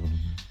 Ja, dat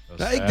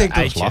Ik denk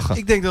eitje. Lachen.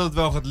 ik denk dat het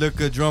wel gaat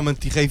lukken.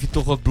 Drummond, die geeft je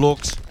toch wat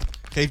bloks.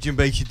 Geeft je een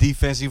beetje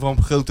defense, van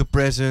een grote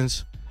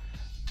presence.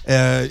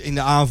 In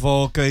de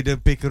aanval kun je er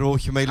een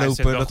pick-and-rolltje mee Hij zet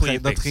lopen. wel Dat, goede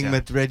dat picks, ging ja.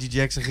 met Reggie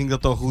Jackson ging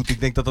dat al goed. Ik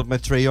denk dat dat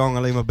met Trae Young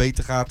alleen maar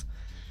beter gaat.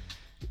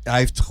 Hij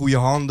heeft goede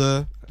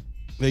handen.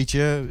 Weet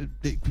je,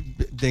 ik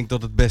denk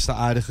dat het best een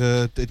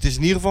aardige... Het is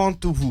in ieder geval een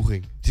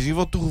toevoeging. Het is in ieder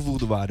geval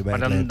toegevoegde waarde bij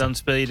Maar Atlanta. dan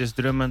speel je dus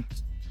Drummond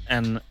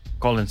en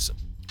Collins.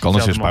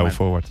 Collins is moment. power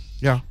forward.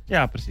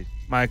 Ja, precies.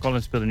 Maar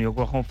Collins speelde nu ook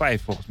wel gewoon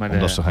 5 volgens mij.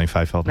 Omdat ze geen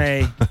 5 hadden.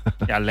 Nee,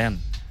 ja,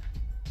 Len.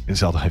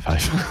 Ze hadden geen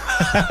 5.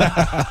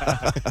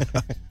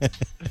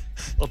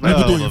 Wat Wie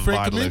bedoel je, Wat Frank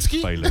waardeloze Kaminsky?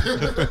 speler.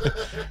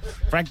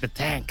 Frank the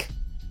Tank.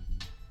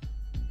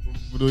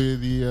 Bedoel je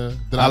die...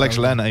 Alex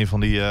Len, een van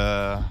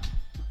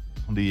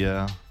die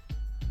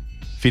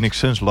Phoenix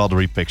Suns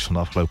lottery picks van de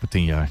afgelopen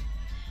 10 jaar.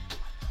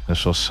 Net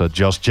zoals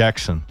Josh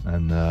Jackson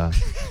en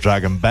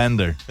Dragon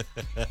Bender.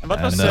 En wat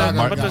En, was,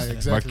 Mark- wat was,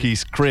 exactly.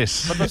 Marquise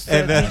Chris. wat was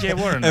En, TJ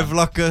Warren? En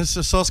vlak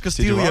Sas TJ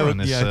Castillo. Warren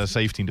is Ja.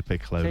 17e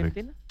pick, geloof ik.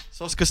 17e?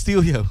 Sas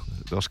Castillo.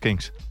 Dat was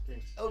Kings.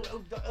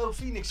 Oh,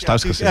 Phoenix.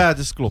 Thuis gezien. Ja,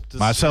 dat klopt.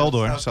 Maar hetzelfde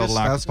hoor. Thuis- Hetzelfde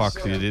thuis-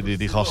 lakenpak.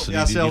 Die gasten Ja,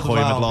 die hetzelfde gooien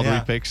met verhaal, lottery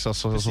ja. picks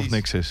alsof Precies.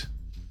 niks is.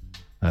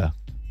 Ja,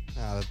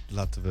 dat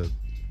laten we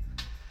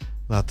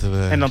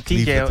En dan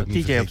Cleveland ook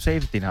niet TJ op vergeten.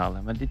 17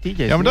 halen. Maar die TJ is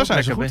Ja, maar nu daar ook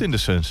zijn ze lekker goed in de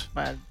Suns.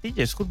 Maar TJ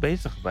is goed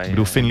bezig bij. Ik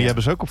bedoel, Finley ja.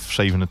 hebben ze ook op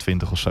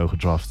 27 of zo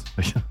gedraft.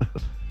 Weet je?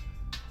 Er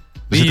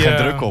Wie, zit geen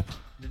druk op.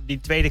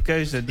 Die tweede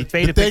keuze, die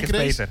tweede De pick is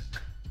tankrace? beter.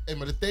 Hey,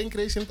 maar de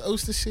tankrace in het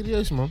oosten is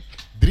serieus, man.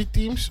 3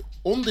 teams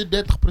onder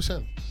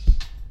 30%.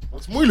 Dat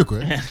is moeilijk, hoor.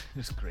 Dat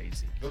is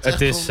crazy. Dat Het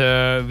echt is,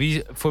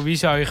 gewoon- voor wie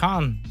zou je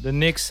gaan? De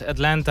Knicks,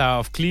 Atlanta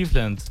of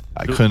Cleveland?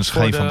 Ja, ik gun ze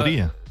Voor geen de- van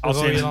drieën. De Als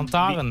rode in-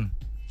 lantaarn.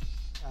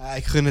 Ja,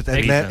 ik gun het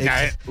Cleveland. Atlanta.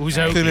 Ja, Ik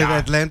hoezo? gun het Ja,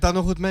 Atlanta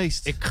nog het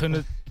meest. ik gun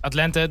het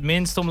Atlanta het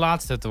minst om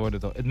laatste te worden.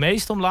 Toch? Het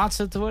meest om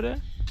laatste te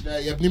worden?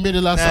 Nee, je hebt niet meer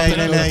de laatste... Nee, pick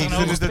nee, nodig nee. om Ik een gun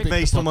hoge het het pick te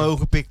meest om een pakken.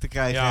 hoge pick te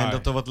krijgen Ja. en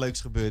dat er wat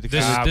leuks gebeurt. Ik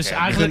Dus, gun het- dus oké.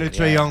 ik eigenlijk... gun het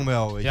Trae Young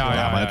wel, weet Ja, je wel.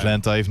 Ja, ja, maar ja.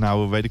 Atlanta heeft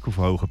nou weet ik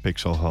hoeveel hoge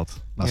picks al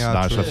gehad. Laat ze Ja,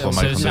 daar eens true. even van Ze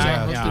mee gaan zijn-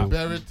 doen. Hunter ja.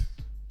 Barrett.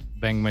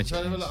 Ben ik met Er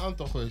zijn er je. wel een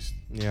aantal geweest.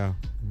 Ja,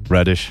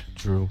 Reddish.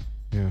 true.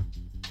 Ja.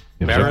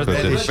 Die Barrett- hebben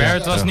ze ook, Barrett-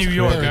 Barrett was ja. New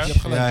York, Barrett, hè? je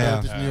hebt gelijk, Ja, ja.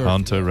 Barrett is New York.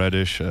 Hunter,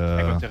 Reddish,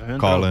 Kijk, ook tegen hun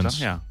Collins. ook, toch?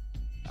 Ja.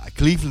 Ja,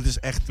 Cleveland is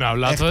echt, Nou, echt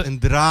laten we, een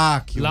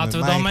draak, jongen. laten we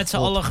dan Mijn met z'n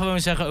God. allen gewoon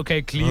zeggen...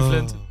 Oké,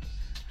 Cleveland.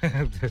 Oh.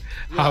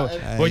 Hou,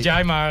 en- word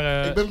jij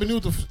maar... Ik ben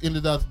benieuwd of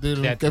inderdaad de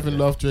Ja, Kevin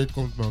Love trade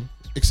komt, man.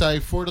 Ik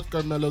zei, voordat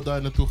Carmelo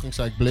daar naartoe ging,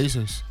 zei ik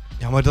Blazers.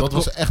 Ja, maar Dat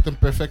was echt een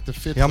perfecte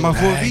fit. Ja, maar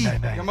voor Nee, wie? nee,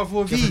 nee. Ja, maar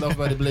voor Kevin wie? Love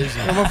bij de Blazers.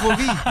 Ja, maar voor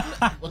wie?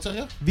 Wat zeg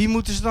je? Wie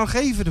moeten ze dan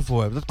geven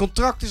ervoor? Dat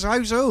contract is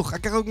huishoog. Hij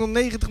krijgt ook nog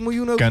 90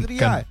 miljoen over 3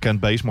 jaar. Kent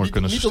Bazemore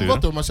kunnen ze Niet op wat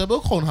sturen. hoor, maar ze hebben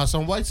ook gewoon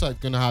Hassan Whiteside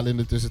kunnen halen in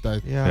de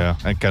tussentijd. Ja, Ja,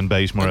 en Kent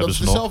Bazemore En dat hebben is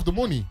ze nog. dezelfde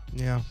money.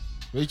 ja.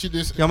 Weet je,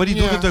 dus... Ja, maar die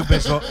doet het ook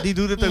best wel. Die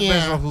doet het ook Ja.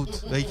 best wel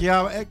goed. Weet je,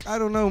 ja, maar I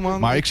don't know, man.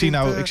 Maar ik zie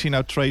vind,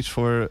 nou trades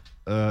voor...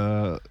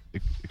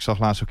 ik zag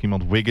laatst ook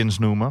iemand Wiggins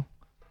noemen.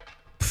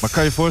 Maar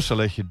kan je je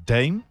voorstellen dat je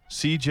Dame,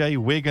 CJ,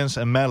 Wiggins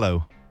en Mello...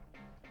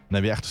 Dan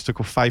heb je echt een stuk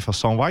of 5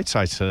 Hassan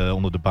Whitesides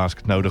onder de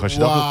basket nodig als je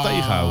dat wilt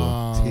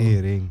tegenhouden.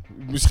 Tering.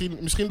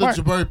 Misschien dat Maar-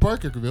 Jabari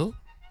Parker wil.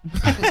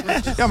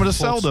 Ja, maar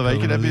datzelfde,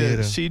 weet je. Dan heb je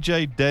Godstolen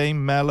CJ, Dame,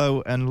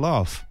 Mello en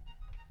Love.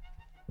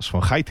 Dat is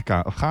gewoon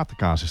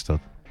gatenkaas is dat.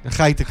 Een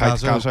geitenkaas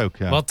Geitenkaas ook. ook,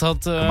 ja. Wat had...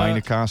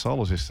 Gemeene kaas,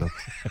 alles is dat.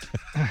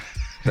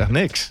 Echt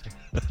niks.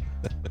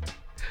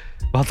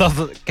 Wat had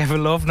Kevin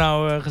Love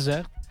nou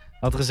gezegd?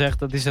 Had gezegd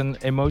dat hij zijn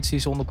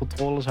emoties onder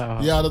controle zou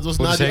houden. Ja, dat was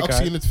Voor na de die zekerheid.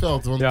 actie in het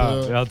veld. Want Ja,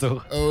 ja,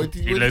 toch.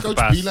 die leuke coach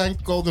paas. Beeline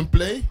called een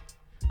play.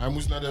 Hij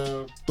moest naar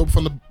de top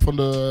van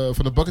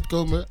de bucket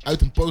komen,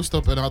 uit een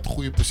post-up en hij had een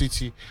goede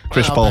positie.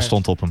 Chris En Paul hij-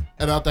 stond op hem.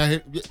 En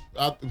hij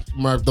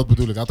maar dat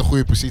bedoel ik, hij had een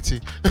goede positie.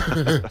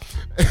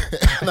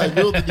 En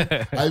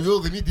hij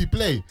wilde niet die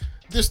play.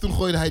 Dus toen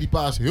gooide hij die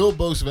paas heel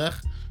boos weg.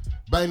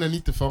 Bijna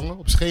niet te vangen.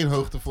 Op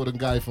scheenhoogte voor een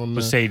guy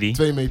van Sadie.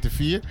 2,4 meter.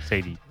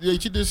 Sadie.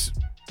 Weet je, dus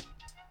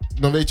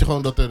dan weet je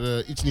gewoon dat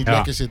er iets niet Ja.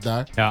 lekker zit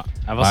daar. Ja,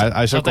 hij was, Maar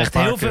hij is had ook al een echt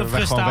paar heel veel keer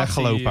gewoon frustratie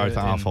weggelopen uit de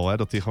in. aanval. Hè?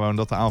 Dat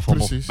de aanval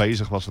nog Precies.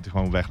 bezig was, dat hij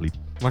gewoon wegliep.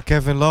 Maar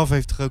Kevin Love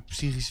heeft toch ook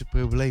psychische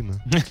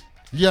problemen?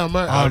 Ja,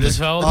 maar Oh, dat is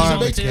wel...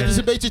 het is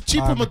een beetje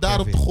cheap om Arme het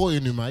daarop te Kevin.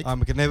 gooien nu,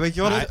 Mike. Nee, weet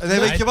je wat? Nee, Nee,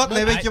 weet je wat?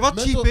 nee, Nee, weet je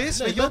wat cheap is?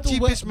 Weet je wat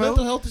cheap is, Mental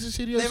Mo? health is een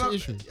serieus Nee, maar-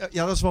 issue.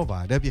 Ja, dat is wel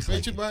waar. Daar heb je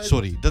gelijk. Weet je, in. maar-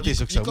 Sorry, dat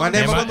is ook Je zo. kan Maar nee,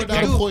 het maar wel wat ik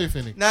daarop bedoel... gooien,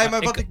 vind ik. Nee,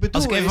 maar wat ik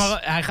bedoel als ik even,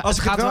 is... Als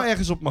ik gaat het wel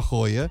ergens op mag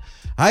gooien...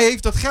 Hij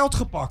heeft dat geld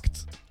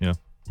gepakt. Ja.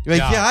 Weet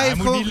Ja, je, hij hij heeft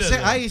moet gewoon niet gezegd...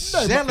 lullen. Hij is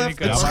Nee, maar zelf... vind ik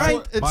Het wel. schijnt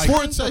Maar het voor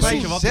schijnt het dat seizoen- hij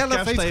Weet je wat die zelf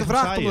Cavs heeft tegen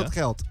gevraagd om zeiden? dat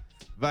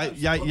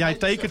geld. Jij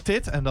tekent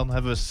dit en dan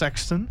hebben we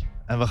Sexton.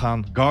 En we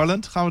gaan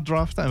Garland gaan we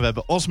draften. En we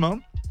hebben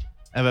Osman.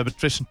 En we hebben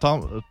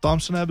Tristan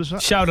Thompson hebben ze.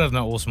 Shout-out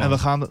naar Osman. En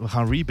we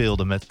gaan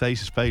rebuilden met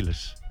deze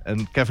spelers.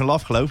 En Kevin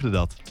Love geloofde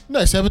dat.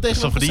 Nee, ze hebben tegen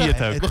Zo hem verdien je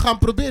gezegd, het ook. we gaan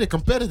proberen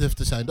competitive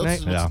te zijn. Dat Nee.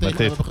 is wat Ja, ze met tegen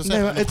hem dit. hebben gezegd.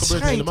 Nee, maar En dat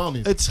gebeurt helemaal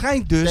niet. het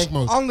schijnt dus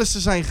Denkmode. anders te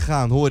zijn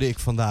gegaan, hoorde ik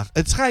vandaag.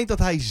 Het schijnt dat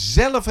hij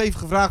zelf heeft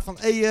gevraagd van...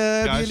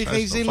 hebben jullie hij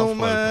geen is zin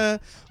afgelopen.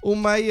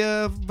 om mij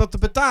wat te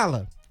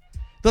betalen?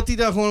 Dat hij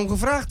daar gewoon om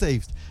gevraagd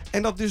heeft.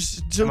 En dat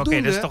dus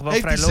zodoende dat is toch wel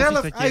heeft vrij hij, logisch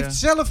zelf, dat je- hij heeft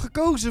zelf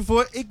gekozen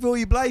voor... Ik wil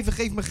je blijven,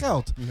 geef me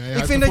geld. Nee, hij Ik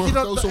heeft vind dat je ervoor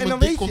dat... gekozen En om dan een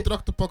dik weet je...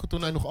 contract te pakken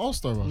toen hij nog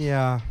All-Star was.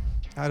 Ja,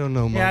 I don't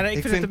know, man. Ja,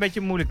 ik vind het een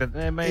beetje moeilijk.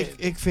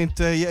 Ik vind,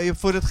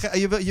 voor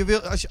je wil,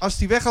 als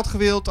hij weg had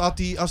gewild,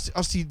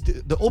 als hij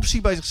de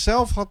optie bij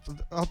zichzelf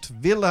had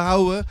willen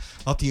houden,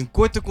 had hij een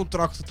korte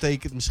contract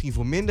getekend, misschien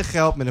voor minder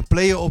geld, met een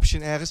player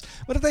option ergens.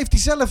 Maar dat heeft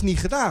hij zelf niet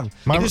gedaan.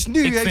 Maar dus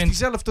nu ik heeft vind- hij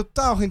zelf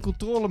totaal geen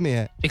controle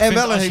meer. Ik En vind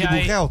wel een als heleboel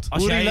jij- geld.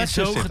 Als Hoe jij je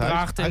relaxed zo is dit?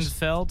 gedraagt Hij in is- het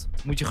veld,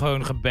 moet je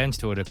gewoon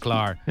gebenched worden,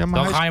 klaar. Ja, maar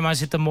Dan hij ga is, je maar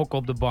zitten mokken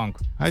op de bank.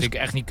 hij is- Vind ik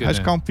echt niet hij is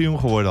kunnen. kampioen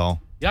geworden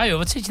al. Ja joh,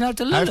 wat zit je nou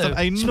te Hij heeft lullen?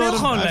 een Speel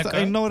gewoon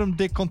enorm, lekker.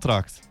 dik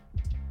contract.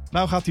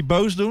 Nou gaat hij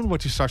boos doen.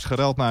 Wordt hij straks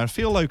gereld naar een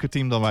veel leuker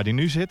team dan waar hij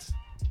nu zit.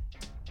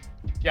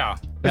 Ja, Dat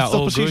is toch all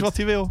precies good. wat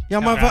hij wil. Ja,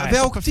 maar Ja, hij is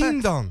welk toch perfect?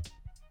 team dan?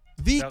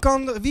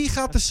 Wie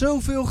gaat er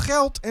zoveel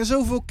geld en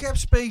zoveel cap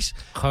space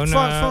Gewoon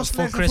vastleggen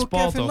voor Chris voor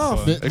Paul Kevin toch?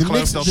 Love? De Ik geloof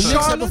Knicks dat de ze-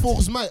 Knicks hebben Charlotte?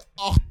 volgens mij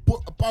 8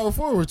 power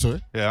forwards hoor.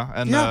 Ja,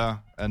 en,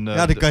 Ja. en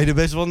Ja, dan kan je er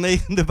best wel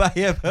 9 erbij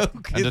hebben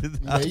ook. En dat-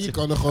 inderdaad. Nee, je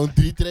kan er gewoon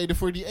 3 treden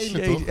voor die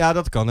ene toch? Ja,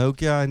 dat kan ook,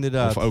 ja,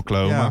 inderdaad. Of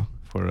Oklahoma Ja.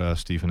 voor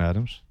Steven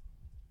Adams.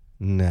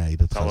 Nee,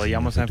 dat Zal gaan wel ze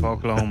jammer niet zijn voor doen.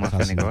 Oklahoma, Dat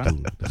gaan vind ze ik, niet hoor.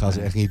 doen. Dat gaan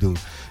ze echt niet doen.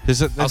 Dus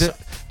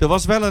er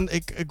was wel een...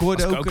 Ik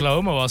hoorde Als ik ook...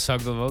 Oklahoma was, zou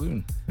ik dat wel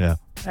doen.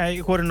 Hey,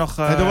 ik hoorde nog...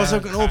 er was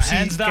ook een optie.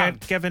 hands down.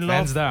 Kevin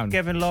Hands Love, down.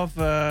 Kevin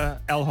Love,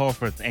 Al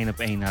Horford,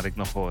 1-op-1 had ik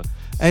nog gehoord.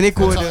 En ik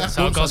Dat zou hoorde... echt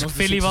Zou ik goed als zijn ik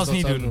de Philly Sixers was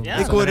niet dat zouden doen.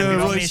 Ik dan hoorde heb je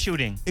wel Royce- meer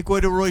shooting. Ik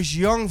hoorde Royce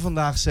Young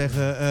vandaag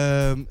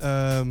zeggen...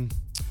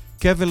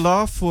 Kevin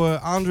Love voor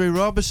Andre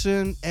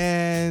Robertson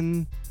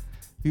en...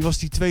 Wie was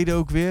die tweede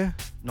ook weer?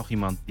 Nog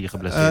iemand die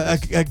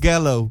geblesseerd is.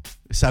 Gallo.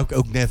 Dat zou ik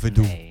ook never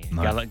doen. Nee,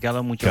 Nee.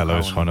 Gallo moet je ook Gallo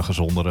is gewoon houden. een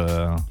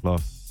gezondere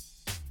Love.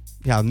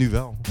 Ja, nu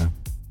wel. Ja.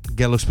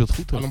 Gallo speelt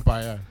goed Al hoor. een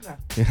paar jaar.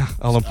 Ja,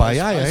 al een paar Hij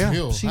is- jaar, hij is ja.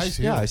 heel, Precies. hij is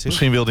heel. Ja, hij is heel.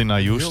 Misschien wil hij naar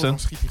Heel Houston. lang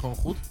schiet hij gewoon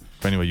goed.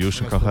 Ik weet niet wat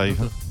Houston En hij kan is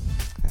geven.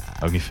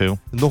 goed. Ook niet veel.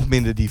 Nog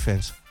minder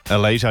defense.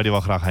 LA zou die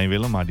wel graag heen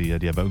willen, maar die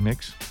hebben ook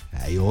niks.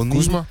 Nee joh, niet.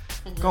 Kuzma.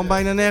 Kan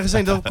bijna nergens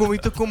heen. Dan kom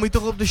je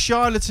toch op de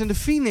Charlottes en de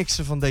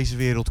Phoenixen van deze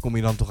wereld kom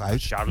je dan toch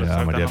uit. Charlotte Ja,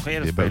 zou maar ik die dan nog hebben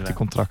eerder ook die spelen.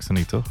 contracten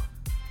niet, toch?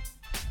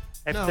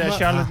 Heeft Nou, maar-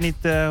 Charlotte niet...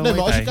 hoe Nee, heet maar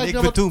als je hij? kijkt Ik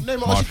naar wat, bedoel- nee,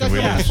 maar als je kijkt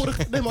naar wat er Marvin vorig,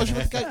 nee, maar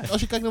als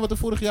je kijkt naar wat er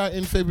vorig jaar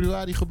in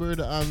februari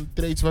gebeurde aan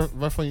trades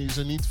waarvan je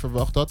ze niet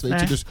verwacht had, weet je,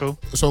 Nee, dus cool.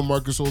 zo'n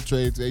Marc Gasol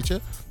trade, weet je.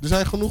 Er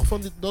zijn genoeg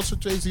van dat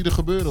soort trades die er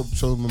gebeuren op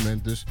zo'n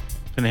moment, dus Er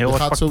zijn heel Er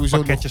wat gaat sowieso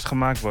pakketjes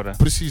gemaakt worden.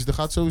 precies, er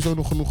gaat sowieso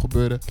nog genoeg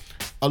gebeuren.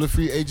 Alle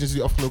free agents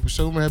die afgelopen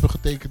zomer hebben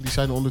getekend, die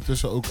zijn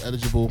ondertussen ook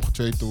eligible om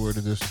getrade te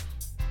worden, dus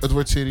het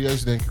wordt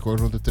serieus denk ik hoor,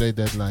 rond de trade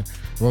deadline.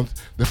 Want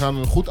er gaan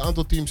een goed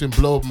aantal teams in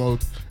blow-up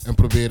mode en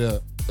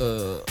proberen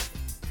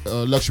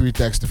luxury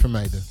tax te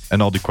vermijden.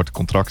 En al die korte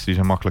contracten die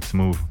zijn makkelijk te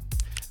moven.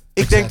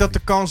 Ik denk dat de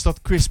kans dat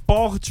Chris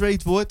Paul getrade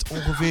wordt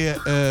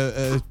ongeveer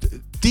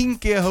 10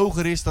 keer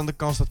hoger is dan de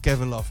kans dat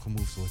Kevin Love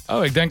gemoved wordt.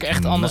 Oh, ik denk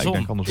echt Nee, andersom. Ik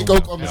denk andersom. Ik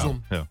ook ja.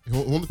 andersom. Ja.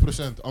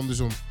 100%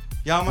 andersom.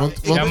 Ja, Want-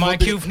 ik- want- Ja, Mike,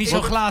 je ik- hoeft niet zo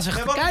want- glazig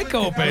te wat- kijken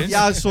opeens.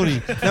 Ja,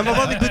 sorry. Nee, maar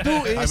wat ik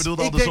bedoel is... Hij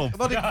bedoelde ik andersom. denk-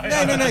 wat ik,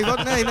 nee.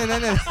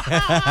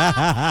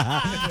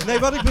 Nee,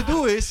 wat ik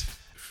bedoel is...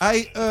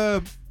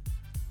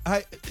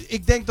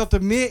 Ik denk dat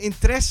er meer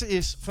interesse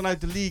is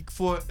vanuit de league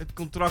voor het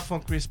contract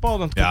van Chris Paul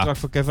dan het Ja. contract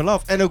van Kevin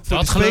Love. En ook voor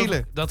Dat de geloof,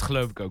 speler. dat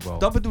geloof ik ook wel.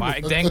 Dat bedoel maar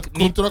ik. ik denk het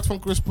niet... contract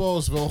van Chris Paul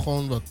is wel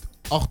gewoon wat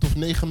 8 of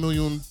 9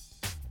 miljoen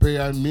per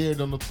jaar meer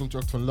dan het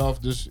contract van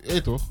Love. Dus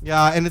toch?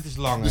 Ja, en het is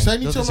lang. Er zijn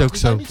niet dat zomaar, is ook er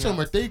zijn zo. niet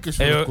zomaar tekens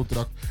voor Hey, het joh.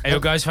 contract. Hey, yo,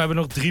 guys, we hebben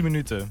nog 3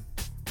 minuten.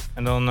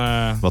 En dan,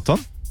 Wat dan?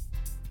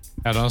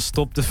 ja, dan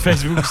stopt de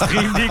Facebook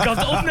stream die ik aan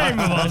het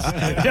opnemen was.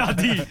 Ja,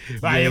 die.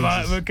 Maar, ja,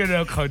 maar we kunnen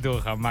ook gewoon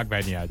doorgaan, maakt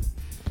mij niet uit.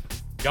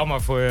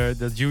 Jammer voor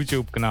dat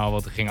YouTube kanaal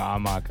wat we gingen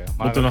aanmaken.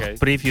 Maar Moeten we oké. nog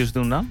previews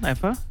doen dan?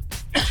 Even?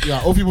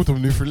 Ja, of je moet hem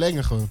nu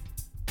verlengen gewoon.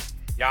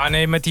 Ja,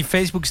 nee, met die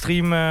Facebook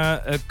stream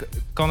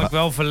kan ik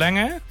wel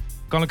verlengen.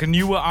 Kan ik een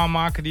nieuwe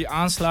aanmaken die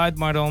aansluit,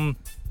 maar dan...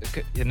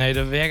 Nee,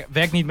 dat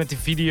werkt niet met die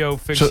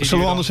videofunctie.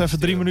 Zullen we anders even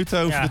 3 minuten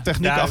over Ja, de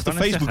techniek ja, ik achter wou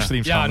net Facebook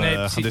streams Ja, gaan, nee,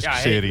 gaan precies. Ja,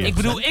 discussiëren? ik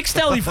bedoel, ik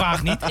stel die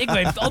vraag niet. Ik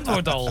weet het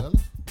antwoord al.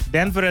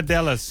 Denver at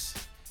Dallas.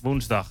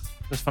 Woensdag.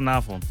 Dat is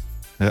vanavond.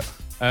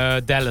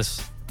 Dallas.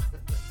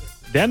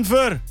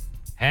 Denver!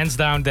 Hands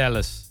down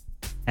Dallas.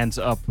 Hands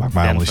up. Maakt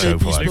mij helemaal niet Denver.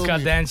 zoveel uit. Luka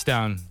niet.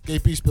 Dansdown.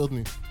 KP speelt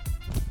niet.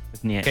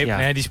 Is niet, Okay, ja.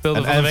 Nee, die speelde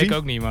En van de Envy? week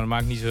ook niet, maar dat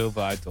maakt niet zo heel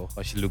veel uit toch,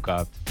 als je Luka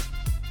hebt.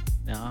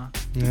 Ja,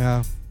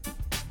 Ja.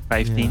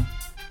 15.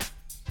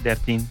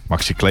 13.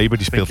 Maxi Kleber,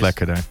 die speelt Puntjes.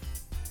 lekker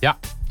daar.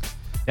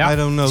 Ja, I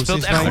don't know. speelt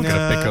Sinds echt mijn, goed.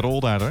 Lekkere pick-and-roll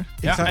daar, hoor.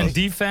 Ja, ga- en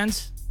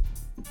defense.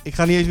 ik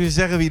ga niet eens meer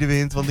zeggen wie er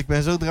wint, want ik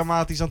ben zo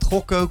dramatisch aan het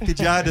gokken ook dit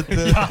jaar. Dat,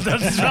 Ja,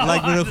 dat is wel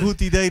lijkt me een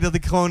goed idee dat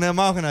ik gewoon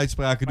helemaal geen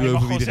uitspraken Maar doe je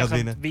mag over wie er gewoon gaat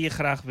zeggen winnen. wie je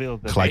graag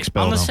wilt.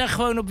 Gelijkspel Anders dan. zeg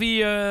gewoon op wie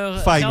je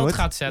Feyenoord. geld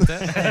gaat zetten.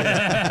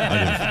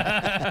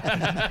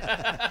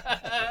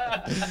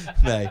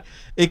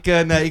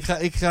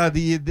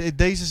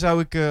 Deze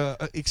zou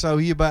ik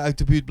zou hierbij uit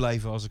de buurt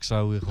blijven als ik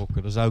zou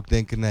gokken. Dan zou ik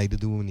denken, nee, dat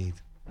doen we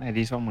niet. Nee,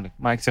 die is wel moeilijk.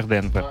 Maar ik zeg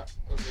Denver. Maar,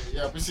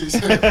 ja, precies.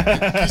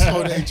 Kies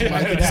gewoon eentje,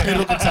 Mike. Het is geen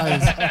rocket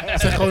science.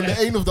 Zeg gewoon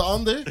de een of de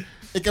ander.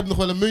 Ik heb nog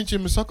wel een muntje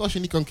in mijn zak als je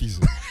niet kan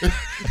kiezen.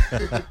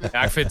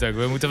 Ja, ik vind het ook.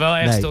 We moeten wel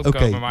echt tot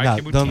komen. Maar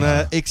je moet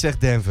kiezen. Ik zeg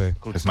Denver.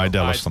 Geef mij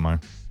Dallas dan maar.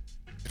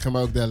 Ik ga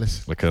maar ook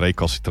Dallas. Lekker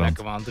recalcitrant.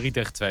 Lekker man,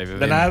 3-2.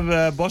 Daarna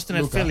hebben we Boston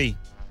en Philly.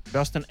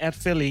 Boston at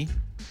Philly.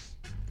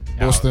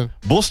 Ja, Boston.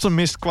 Boston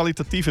mist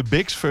kwalitatieve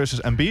bigs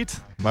versus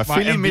Embiid. Maar Philly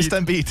Embiid. mist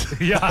Embiid.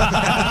 Ja.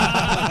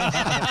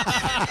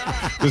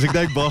 Dus ik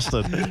denk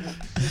Boston. Ik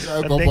ga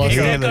ook wel denk ik Boston. Ik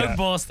denk Heerlijk. ook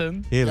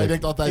Boston. Heerlijk. Jij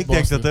denkt altijd ik denk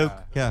Boston. dat ook,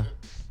 ja.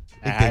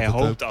 Hij denk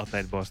dat hoopt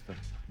altijd Boston.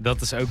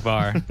 Dat is ook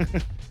waar.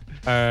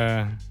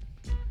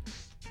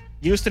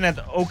 Houston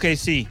at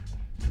OKC.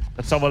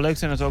 Dat zal wel leuk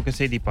zijn als OKC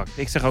die pakt.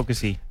 Ik zeg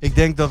OKC. Ik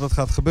denk dat het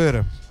gaat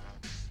gebeuren.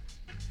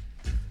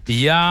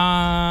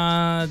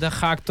 Ja, daar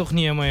ga ik toch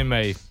niet helemaal in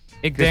mee.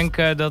 Ik denk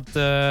dat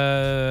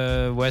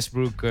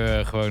Westbrook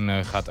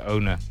gewoon gaat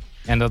ownen.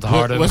 En dat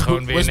Harden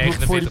gewoon weer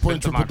 49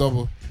 punten maakt.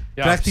 Double.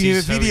 Ja, Krijgt hij een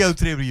precies, zoiets.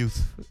 videotribute?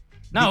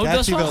 Nou, dat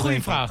is wel een goede denk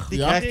ik. vraag. Die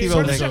Ja, krijgt hij ik wel,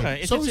 zou denk ik.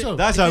 zeggen, is Sowieso. dit-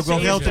 Daar zou ik dit wel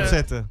is de geld op eerste-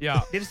 zetten.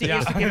 Ja. Dit is de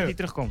eerste keer dat hij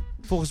terugkomt.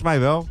 Volgens mij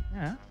wel.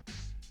 Ja,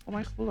 voor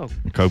mijn gevoel ook.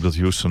 Ik hoop dat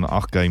Houston een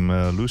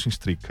 8-game losing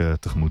streak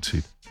tegemoet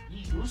ziet.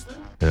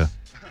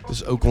 Dat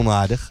is ook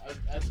onaardig.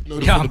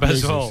 Ja,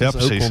 best wel. Ja, Dat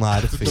is ook precies.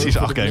 onaardig, vind ik. Precies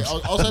 8 games.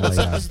 Als hij dat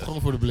Ja. zegt, is het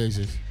gewoon voor de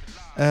Blazers.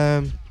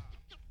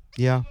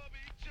 Ja.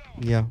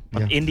 Ja.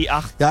 Want in die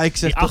 8. Ja, ik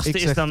zeg Die toch, achtste ik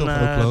is zeg dan, toch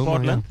Oklahoma.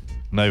 Portland? Ja.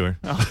 Nee hoor.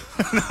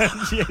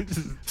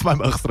 Jezus. Voor mij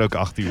mag het er ook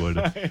 18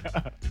 worden.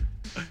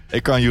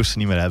 Ik kan Houston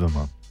niet meer hebben,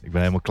 man. Ik ben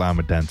helemaal klaar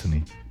met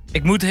D'Antoni.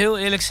 Ik moet heel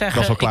eerlijk Ik zeggen...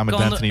 was al klaar met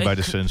kan D'Antoni er- bij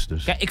de Suns,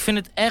 dus. Kijk, ik vind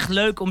het echt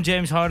leuk om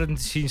James Harden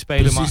te zien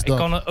spelen. Precies maar ik dat.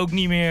 kan er ook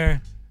niet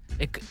meer...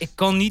 Ik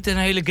kan niet een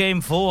hele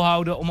game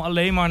volhouden om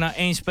alleen maar naar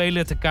één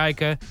speler te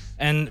kijken.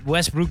 En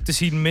Westbrook te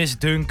zien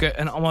misdunken.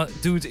 En allemaal...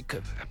 Dude, ik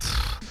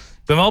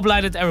ben wel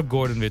blij dat Eric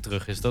Gordon weer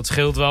terug is. Dat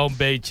scheelt wel een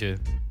beetje.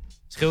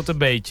 Scheelt een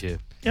beetje.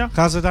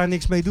 Gaan ze daar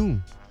niks mee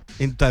doen?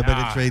 In de tijd bij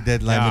de trade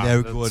deadline met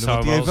Eric dat Gordon. zou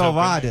Want die heeft wel zo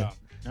kunnen, waarde. ja.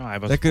 Nou, hij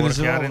was Daar kunnen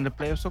vorig ze jaar wel- in de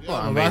playoffs ook wel Ja,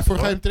 maar aanwezig. waarvoor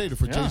ga je hoor. hem traden?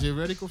 Voor Ja. JJ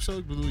Redick of zo?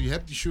 Ik bedoel, je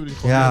hebt die shooting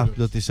gewoon Ja, nodig.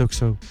 dat is ook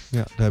zo.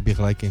 Ja, daar heb je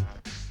gelijk in.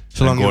 En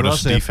Zolang je Gordon's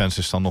Russ hebt. defense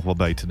is dan nog wel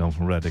beter dan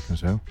van Redick en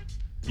zo.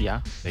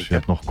 Ja, Dus je zeker.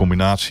 hebt nog een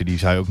combinatie die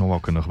zij ook nog wel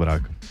kunnen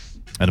gebruiken.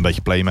 En een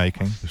beetje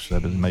playmaking. Dus dat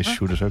hebben de meeste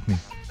shooters ook niet.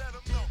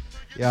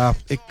 Ja,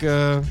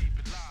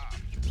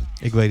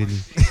 ik weet het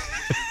niet.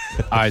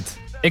 Uit.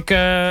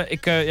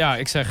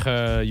 Ik zeg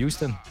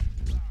Houston.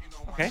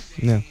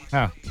 Ja,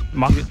 Ja.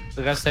 Mag.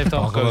 De rest heeft al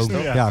kan gewoon.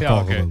 gekozen, toch? Ja, kan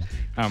oké. gewoon.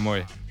 Nou,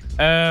 mooi.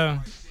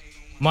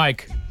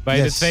 Mike, ben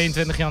je Yes. de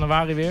 22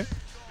 januari weer?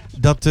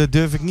 Dat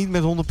durf ik niet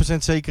met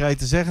 100% zekerheid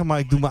te zeggen, maar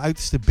ik doe mijn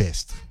uiterste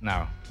best.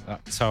 Nou,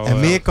 het zou... En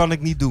meer kan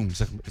ik niet doen,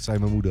 zei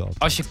mijn moeder altijd.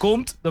 Als je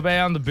komt, dan ben je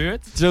aan de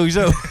beurt.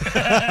 Sowieso.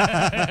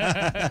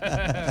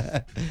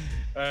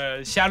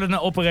 Shout-out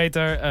naar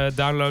Operator.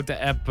 Download de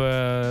app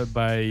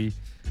bij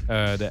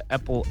de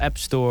Apple App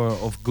Store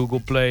of Google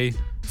Play.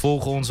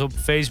 Volg ons op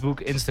Facebook,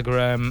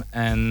 Instagram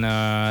en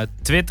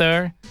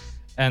Twitter.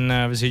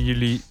 En we zien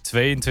jullie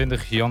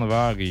 22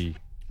 januari.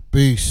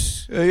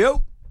 Peace.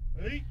 Yo.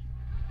 Hey.